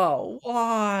 Oh,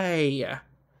 why?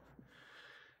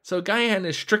 So Guyan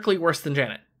is strictly worse than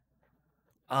Janet.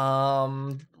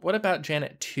 What about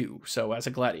Janet 2? So as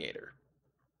a gladiator.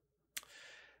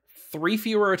 3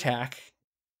 fewer attack,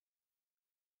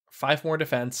 5 more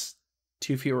defense,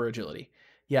 2 fewer agility.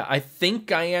 Yeah, I think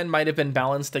Guyan might have been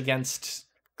balanced against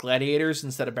gladiators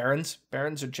instead of barons.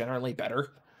 Barons are generally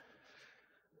better.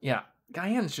 Yeah,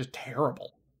 Guyan's just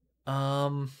terrible.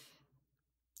 Comparing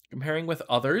with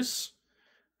others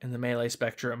in the melee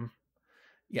spectrum,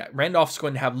 yeah, Randolph's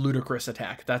going to have ludicrous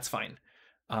attack. That's fine.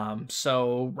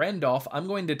 So Randolph, I'm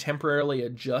going to temporarily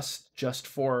adjust just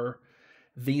for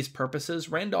these purposes.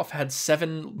 Randolph had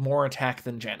 7 more attack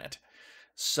than Janet.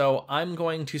 So I'm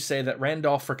going to say that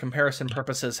Randolph, for comparison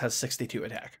purposes, has 62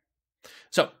 attack.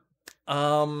 So,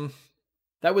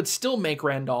 that would still make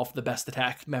Randolph the best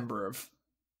attack member of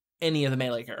any of the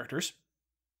melee characters.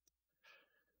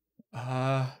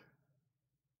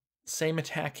 Same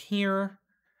attack here.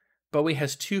 Bowie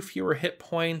has 2 fewer hit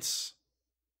points.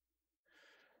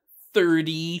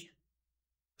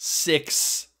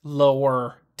 36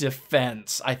 lower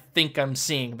defense. I think I'm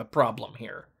seeing the problem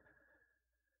here.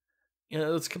 You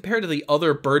know, let's compare to the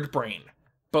other Bird Brain.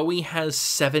 Bowie has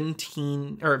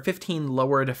 15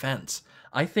 lower defense.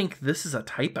 I think this is a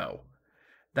typo.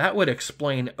 That would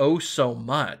explain oh so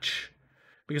much.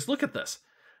 Because look at this.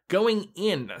 Going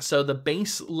in, so the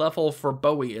base level for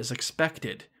Bowie is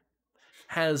expected,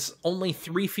 has only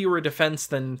 3 fewer defense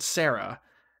than Sarah.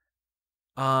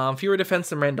 Fewer defense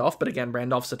than Randolph, but again,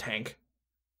 Randolph's a tank.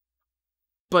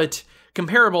 But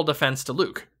comparable defense to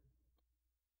Luke.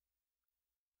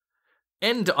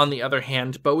 And on the other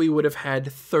hand, Bowie would have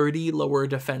had 30 lower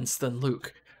defense than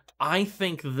Luke. I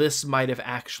think this might have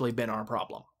actually been our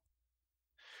problem.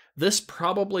 This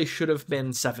probably should have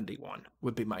been 71,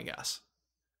 would be my guess.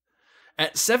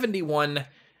 At 71,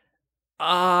 would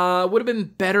have been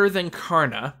better than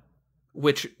Karna,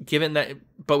 which, given that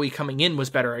Bowie coming in was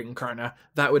better than Karna,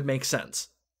 that would make sense.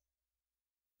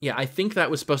 Yeah, I think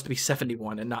that was supposed to be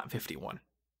 71 and not 51.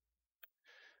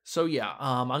 So yeah,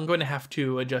 I'm going to have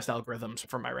to adjust algorithms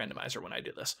for my randomizer when I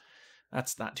do this.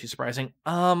 That's not too surprising.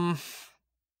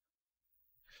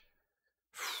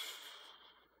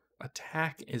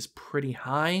 Attack is pretty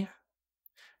high.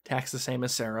 Attack's the same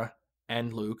as Sarah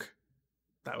and Luke.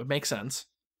 That would make sense.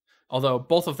 Although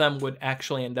both of them would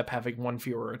actually end up having 1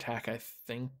 fewer attack, I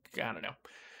think. I don't know.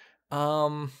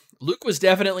 Luke was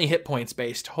definitely hit points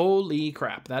based. Holy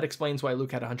crap. That explains why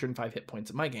Luke had 105 hit points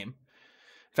in my game.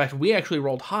 In fact, we actually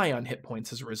rolled high on hit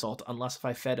points as a result, unless if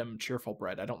I fed him cheerful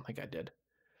bread. I don't think I did.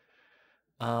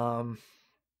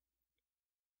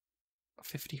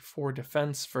 54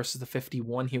 defense versus the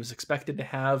 51 he was expected to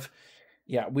have.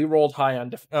 Yeah, we rolled high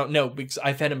on oh no, because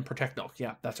I fed him protect milk.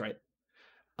 Yeah, that's right.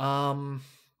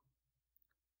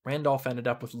 Randolph ended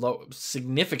up with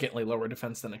significantly lower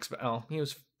defense than oh, he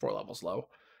was 4 levels low.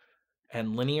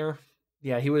 And linear,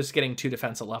 yeah, he was getting 2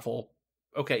 defense a level.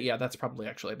 Okay, yeah, that's probably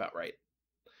actually about right.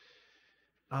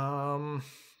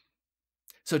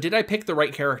 So did I pick the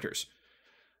right characters?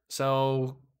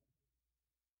 So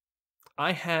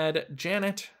I had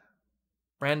Janet,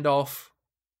 Randolph,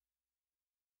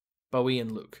 Bowie,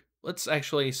 and Luke. Let's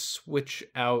actually switch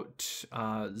out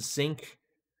Zinc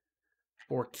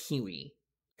for Kiwi,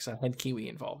 because I had Kiwi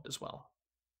involved as well.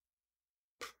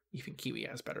 Even Kiwi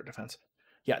has better defense.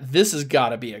 Yeah, this has got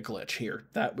to be a glitch here.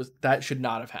 That should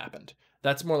not have happened.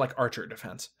 That's more like Archer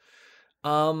defense.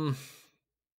 I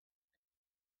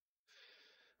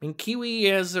mean, Kiwi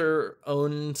has her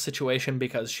own situation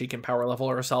because she can power level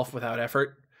herself without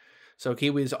effort. So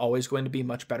Kiwi is always going to be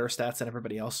much better stats than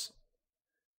everybody else.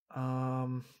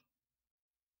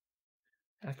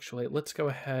 Actually, let's go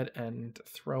ahead and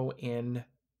throw in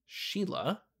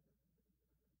Sheila.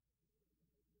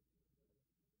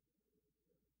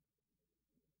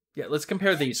 Yeah, let's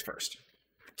compare these first.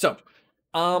 So,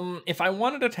 if I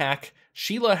wanted attack,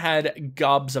 Sheila had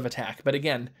gobs of attack, but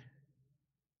again,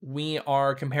 we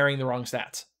are comparing the wrong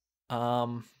stats.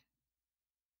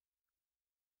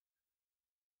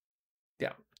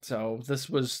 Yeah, so this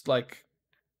was like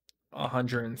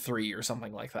 103 or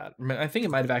something like that. I mean, I think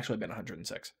it might have actually been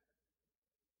 106.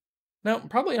 No,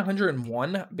 probably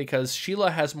 101 because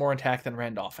Sheila has more attack than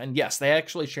Randolph. And yes, they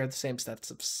actually share the same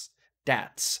sets of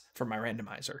stats for my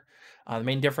randomizer. The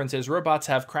main difference is robots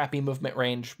have crappy movement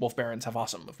range, Wolf Barons have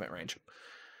awesome movement range.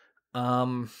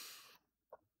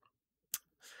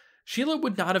 Sheila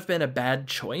would not have been a bad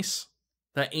choice.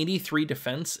 That 83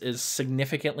 defense is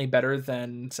significantly better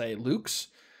than, say, Luke's,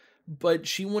 but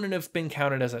she wouldn't have been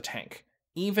counted as a tank.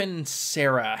 Even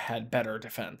Sarah had better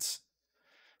defense.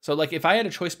 So, like, if I had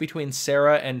a choice between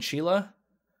Sarah and Sheila,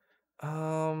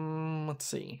 let's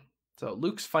see. So,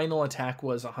 Luke's final attack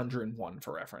was 101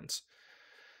 for reference.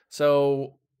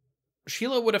 So,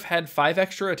 Sheila would have had 5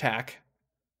 extra attack,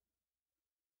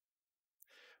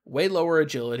 way lower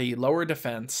agility, lower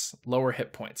defense, lower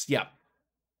hit points. Yeah.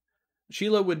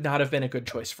 Sheila would not have been a good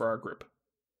choice for our group.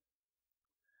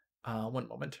 One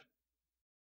moment.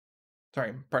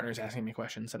 Sorry, partner's asking me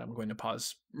questions, and I'm going to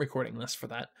pause recording this for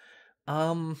that.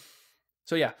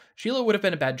 So yeah, Sheila would have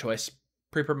been a bad choice.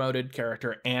 Pre-promoted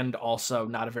character, and also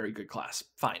not a very good class.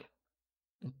 Fine.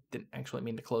 Didn't actually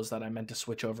mean to close that. I meant to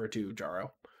switch over to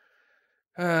Jaro.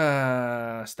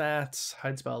 Stats,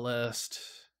 hide spell list.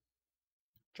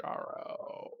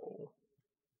 Jaro.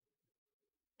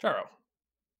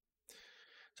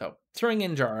 So, throwing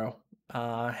in Jaro.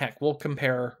 Heck, we'll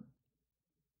compare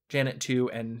Janet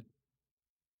 2 and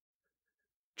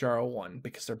Jaro 1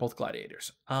 because they're both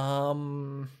gladiators.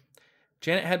 Janet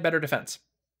had better defense.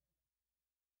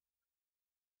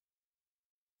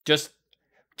 Just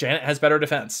Janet has better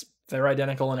defense. They're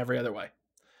identical in every other way.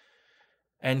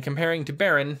 And comparing to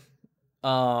Baron,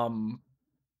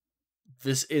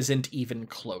 this isn't even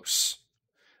close.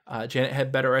 Janet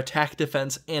had better attack,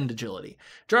 defense, and agility.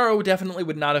 Jaro definitely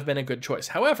would not have been a good choice.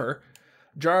 However,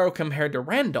 Jaro compared to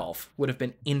Randolph would have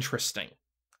been interesting.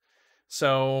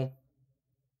 So,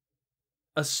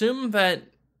 assume that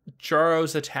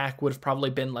Jaro's attack would have probably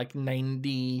been like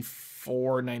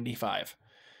 94, 95.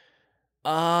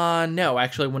 No,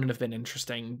 actually wouldn't have been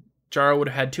interesting. Jaro would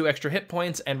have had 2 extra hit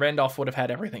points, and Randolph would have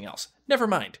had everything else. Never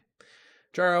mind.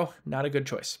 Jaro, not a good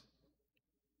choice.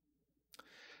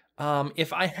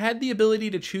 If I had the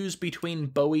ability to choose between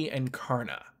Bowie and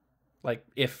Karna, like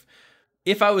if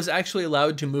I was actually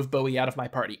allowed to move Bowie out of my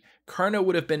party, Karna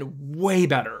would have been way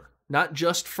better, not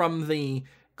just from the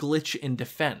glitch in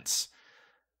defense.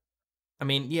 I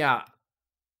mean, yeah,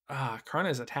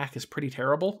 Karna's attack is pretty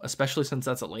terrible, especially since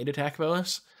that's a late attack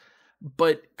bonus.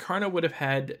 But Karna would have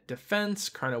had defense,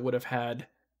 Karna would have had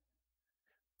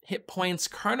hit points,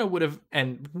 Karna would have,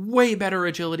 and way better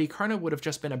agility. Karna would have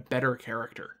just been a better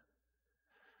character.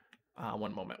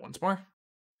 One moment, once more.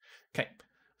 Okay,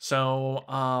 so,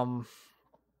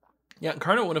 yeah,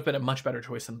 Karna would have been a much better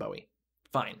choice than Bowie.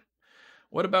 Fine.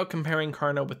 What about comparing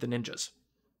Karna with the ninjas?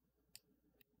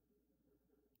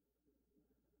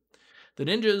 The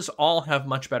ninjas all have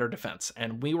much better defense,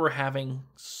 and we were having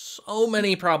so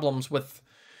many problems with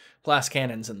glass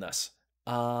cannons in this.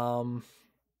 Also,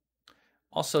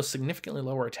 significantly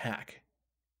lower attack.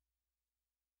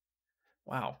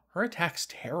 Wow, her attack's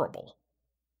terrible.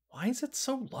 Why is it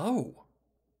so low?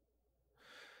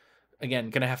 Again,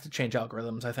 gonna have to change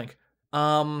algorithms, I think.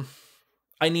 I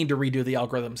need to redo the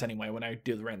algorithms anyway when I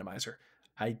do the randomizer.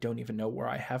 I don't even know where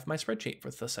I have my spreadsheet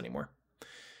for this anymore.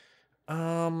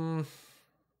 Yeah,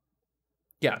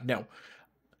 no.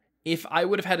 If I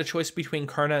would have had a choice between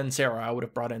Karna and Sarah, I would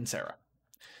have brought in Sarah.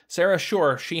 Sarah,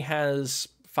 sure, she has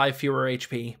 5 fewer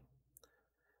HP,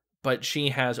 but she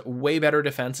has way better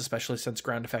defense, especially since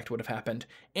ground effect would have happened,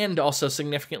 and also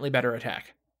significantly better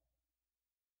attack.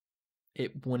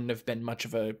 It wouldn't have been much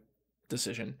of a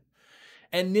decision.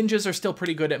 And ninjas are still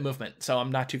pretty good at movement, so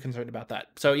I'm not too concerned about that.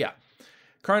 So yeah,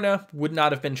 Karna would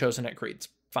not have been chosen at Creeds.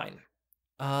 Fine.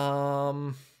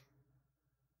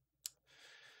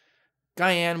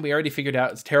 Guyan, we already figured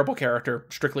out, is a terrible character,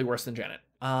 strictly worse than Janet.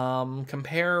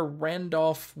 Compare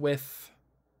Randolph with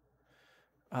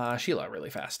Sheila really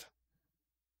fast.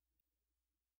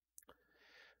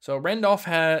 So Randolph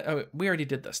had... Oh, we already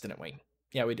did this, didn't we?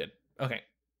 Yeah, we did. Okay.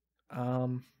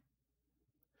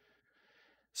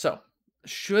 So,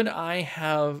 should I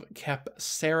have kept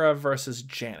Sarah versus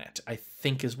Janet? I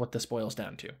think is what this boils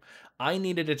down to. I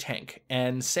needed a tank,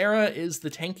 and Sarah is the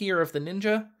tankier of the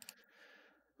ninja,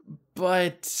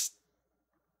 but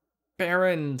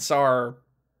Barons are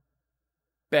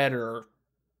better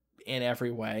in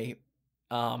every way.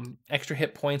 Extra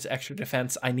hit points, extra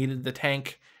defense. I needed the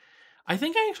tank. I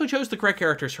think I actually chose the correct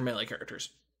characters for melee characters.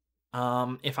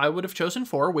 If I would have chosen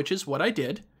 4, which is what I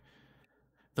did,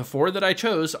 the 4 that I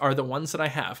chose are the ones that I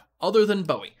have, other than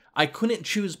Bowie. I couldn't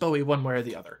choose Bowie one way or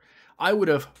the other. I would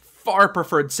have far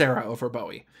preferred Sarah over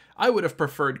Bowie. I would have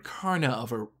preferred Karna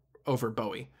over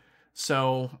Bowie.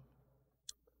 So,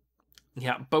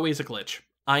 yeah, Bowie's a glitch.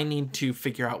 I need to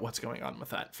figure out what's going on with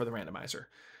that for the randomizer.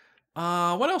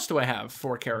 What else do I have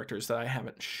for characters that I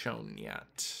haven't shown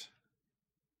yet?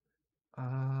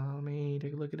 Let me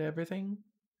take a look at everything.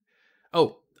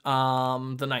 Oh,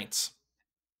 the Knights.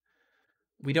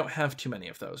 We don't have too many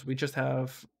of those. We just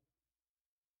have...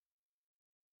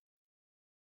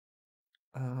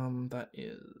 that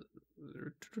is...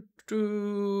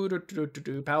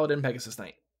 Paladin, Pegasus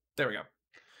Knight. There we go.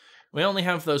 We only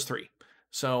have those 3.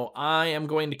 So I am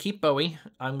going to keep Bowie.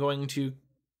 I'm going to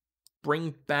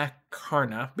bring back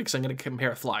Karna, because I'm going to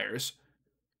compare flyers.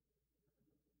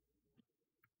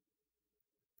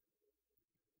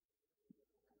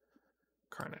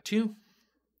 Karna 2.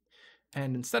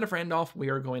 And instead of Randolph, we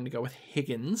are going to go with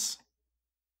Higgins,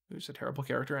 who's a terrible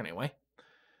character anyway.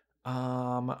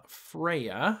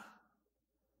 Freya.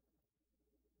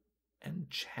 And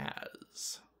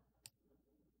Chaz.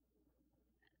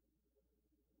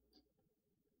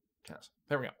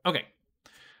 There we go. Okay.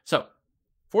 So,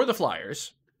 for the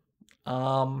flyers,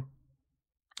 Bowie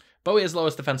has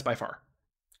lowest defense by far.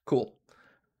 Cool.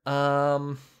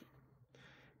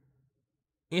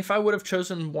 If I would have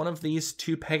chosen one of these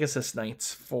 2 Pegasus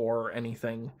Knights for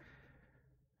anything...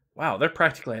 Wow, they're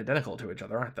practically identical to each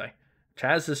other, aren't they?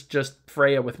 Chaz is just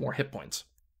Freya with more hit points.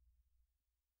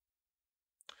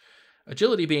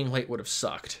 Agility being late would have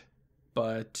sucked,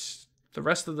 but the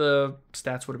rest of the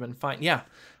stats would have been fine. Yeah,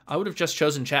 I would have just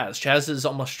chosen Chaz. Chaz is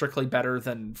almost strictly better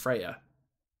than Freya.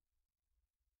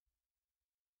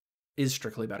 Is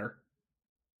strictly better.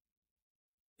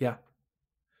 Yeah.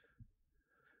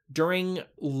 During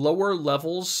lower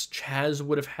levels, Chaz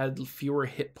would have had fewer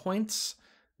hit points,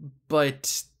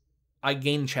 but I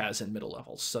gained Chaz in middle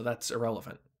levels, so that's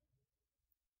irrelevant.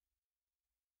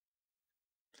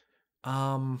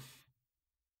 So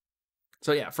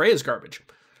yeah, Freya's garbage.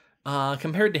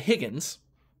 Compared to Higgins,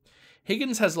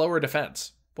 Higgins has lower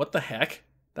defense. What the heck?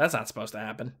 That's not supposed to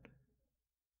happen.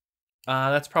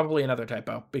 That's probably another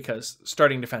typo, because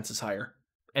starting defense is higher.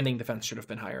 Ending defense should have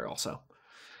been higher also.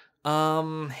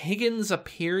 Higgins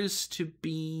appears to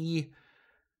be...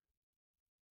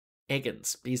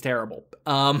 Higgins. He's terrible.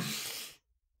 Not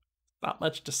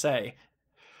much to say.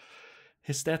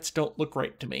 His stats don't look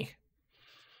right to me.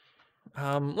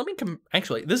 Let me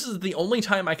actually, this is the only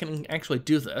time I can actually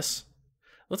do this.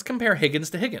 Let's compare Higgins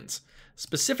to Higgins.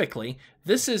 Specifically,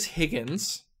 this is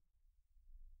Higgins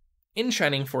in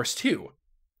Shining Force 2.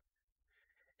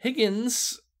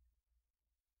 Higgins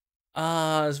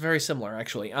is very similar,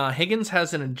 actually. Higgins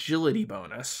has an agility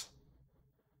bonus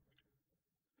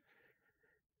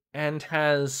and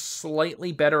has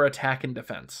slightly better attack and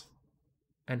defense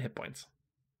and hit points.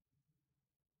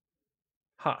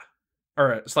 Huh.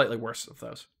 Or slightly worse of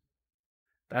those.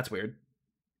 That's weird.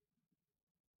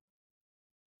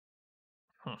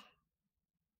 Huh.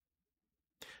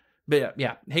 But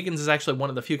yeah, Higgins is actually one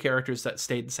of the few characters that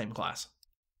stayed the same class.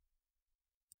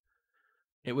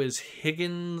 It was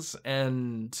Higgins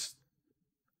and...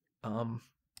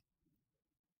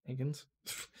 Higgins?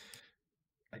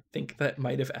 I think that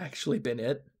might have actually been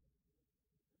it.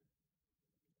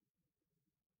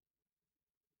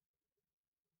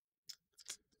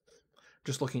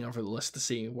 Just looking over the list to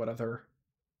see what other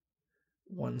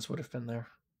ones would have been there.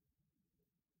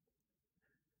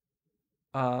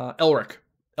 Elric.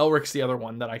 Elric's the other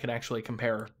one that I can actually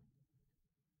compare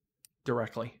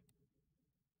directly.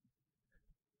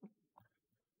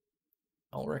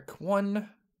 Elric 1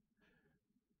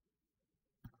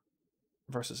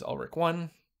 versus Elric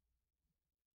 1.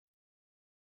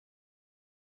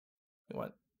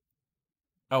 What?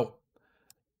 Oh.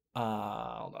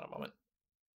 Hold on a moment.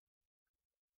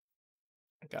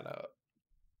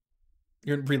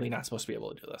 You're really not supposed to be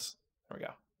able to do this. There we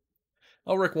go.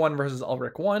 Elric 1 versus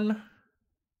Elric 1.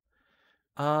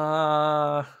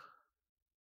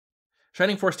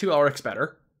 Shining Force 2, Elric's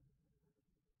better.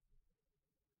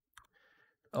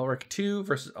 Elric 2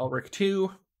 versus Elric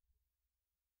 2.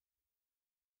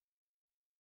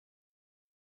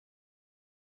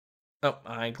 Oh,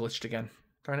 I glitched again.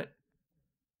 Darn it.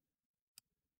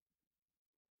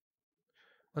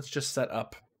 Let's just set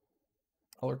up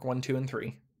Elric 1, 2, and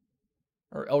 3.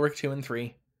 Or Elric 2 and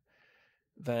 3.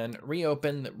 Then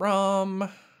reopen the ROM.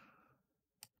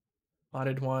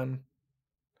 Modded one.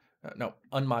 No,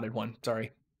 unmodded one.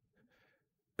 Sorry.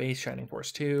 Base Shining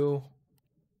Force 2.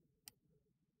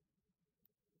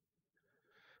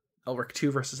 Elric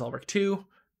 2 versus Elric 2.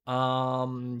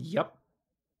 Yep.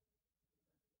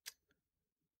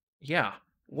 Yeah.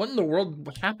 What in the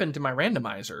world happened to my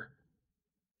randomizer?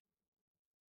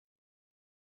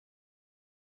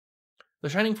 The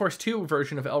Shining Force 2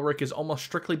 version of Elric is almost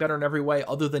strictly better in every way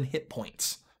other than hit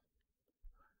points.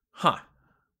 Huh.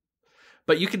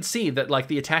 But you can see that, like,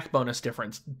 the attack bonus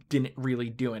difference didn't really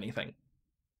do anything.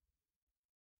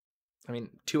 I mean,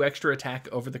 2 extra attack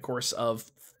over the course of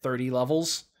 30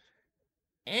 levels.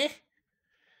 Let's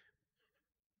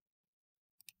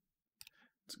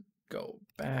go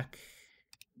back.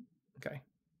 Okay.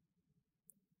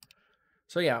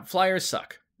 So yeah, flyers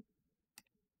suck.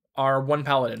 Our 1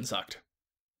 paladin sucked.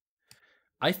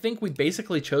 I think we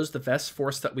basically chose the best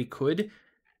force that we could,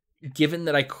 given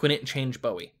that I couldn't change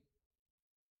Bowie.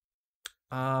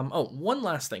 Oh, one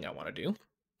last thing I want to do.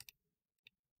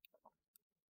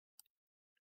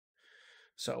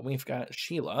 So we've got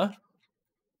Sheila.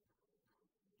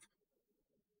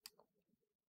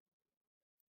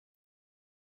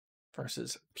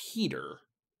 Versus Peter.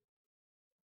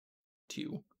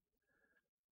 2.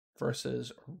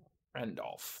 Versus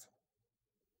Randolph.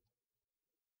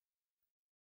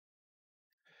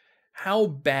 How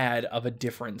bad of a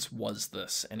difference was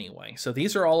this anyway? So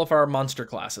these are all of our monster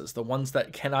classes, the ones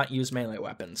that cannot use melee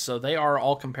weapons. So they are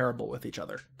all comparable with each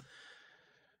other.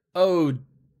 Oh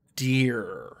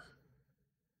dear.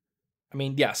 I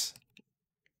mean, yes.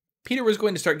 Peter was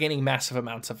going to start gaining massive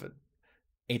amounts of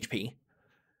HP.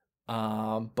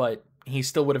 But he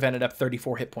still would have ended up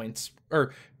 34 hit points,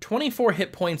 or 24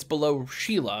 hit points below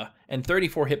Sheila and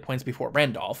 34 hit points before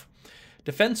Randolph.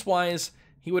 Defense-wise,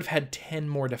 he would have had 10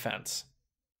 more defense.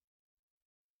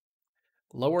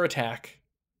 Lower attack.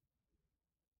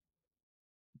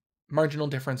 Marginal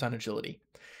difference on agility.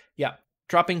 Yeah,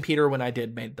 dropping Peter when I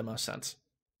did made the most sense.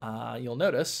 You'll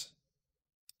notice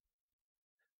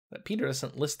that Peter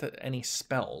doesn't list any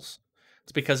spells.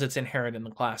 It's because it's inherent in the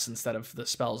class instead of the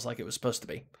spells like it was supposed to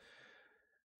be.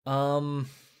 I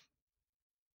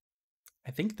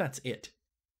think that's it.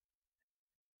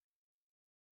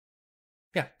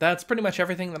 Yeah, that's pretty much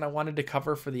everything that I wanted to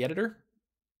cover for the editor.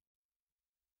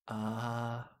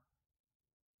 The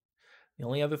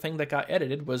only other thing that got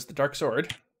edited was the Dark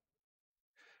Sword.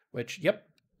 Which, yep,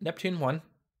 Neptune won.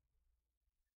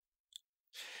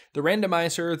 The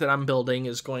randomizer that I'm building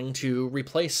is going to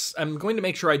replace... I'm going to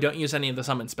make sure I don't use any of the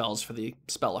summon spells for the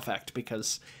spell effect,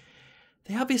 because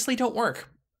they obviously don't work.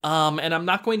 And I'm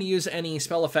not going to use any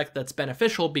spell effect that's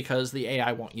beneficial because the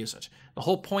AI won't use it. The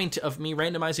whole point of me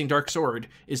randomizing Dark Sword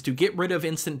is to get rid of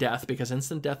instant death, because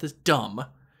instant death is dumb,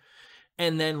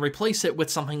 and then replace it with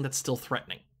something that's still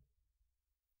threatening.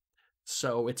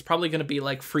 So it's probably going to be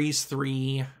like Freeze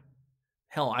 3.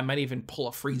 Hell, I might even pull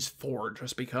a Freeze 4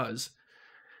 just because.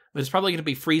 But it's probably going to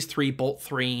be Freeze 3, Bolt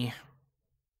 3,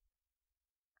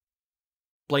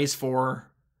 Blaze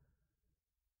 4,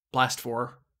 Blast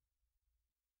 4.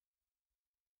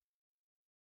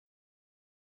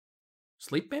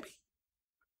 Sleep, maybe?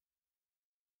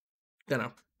 Don't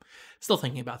know. Still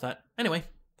thinking about that. Anyway,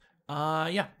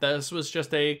 yeah, this was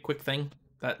just a quick thing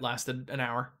that lasted an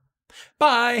hour.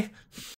 Bye!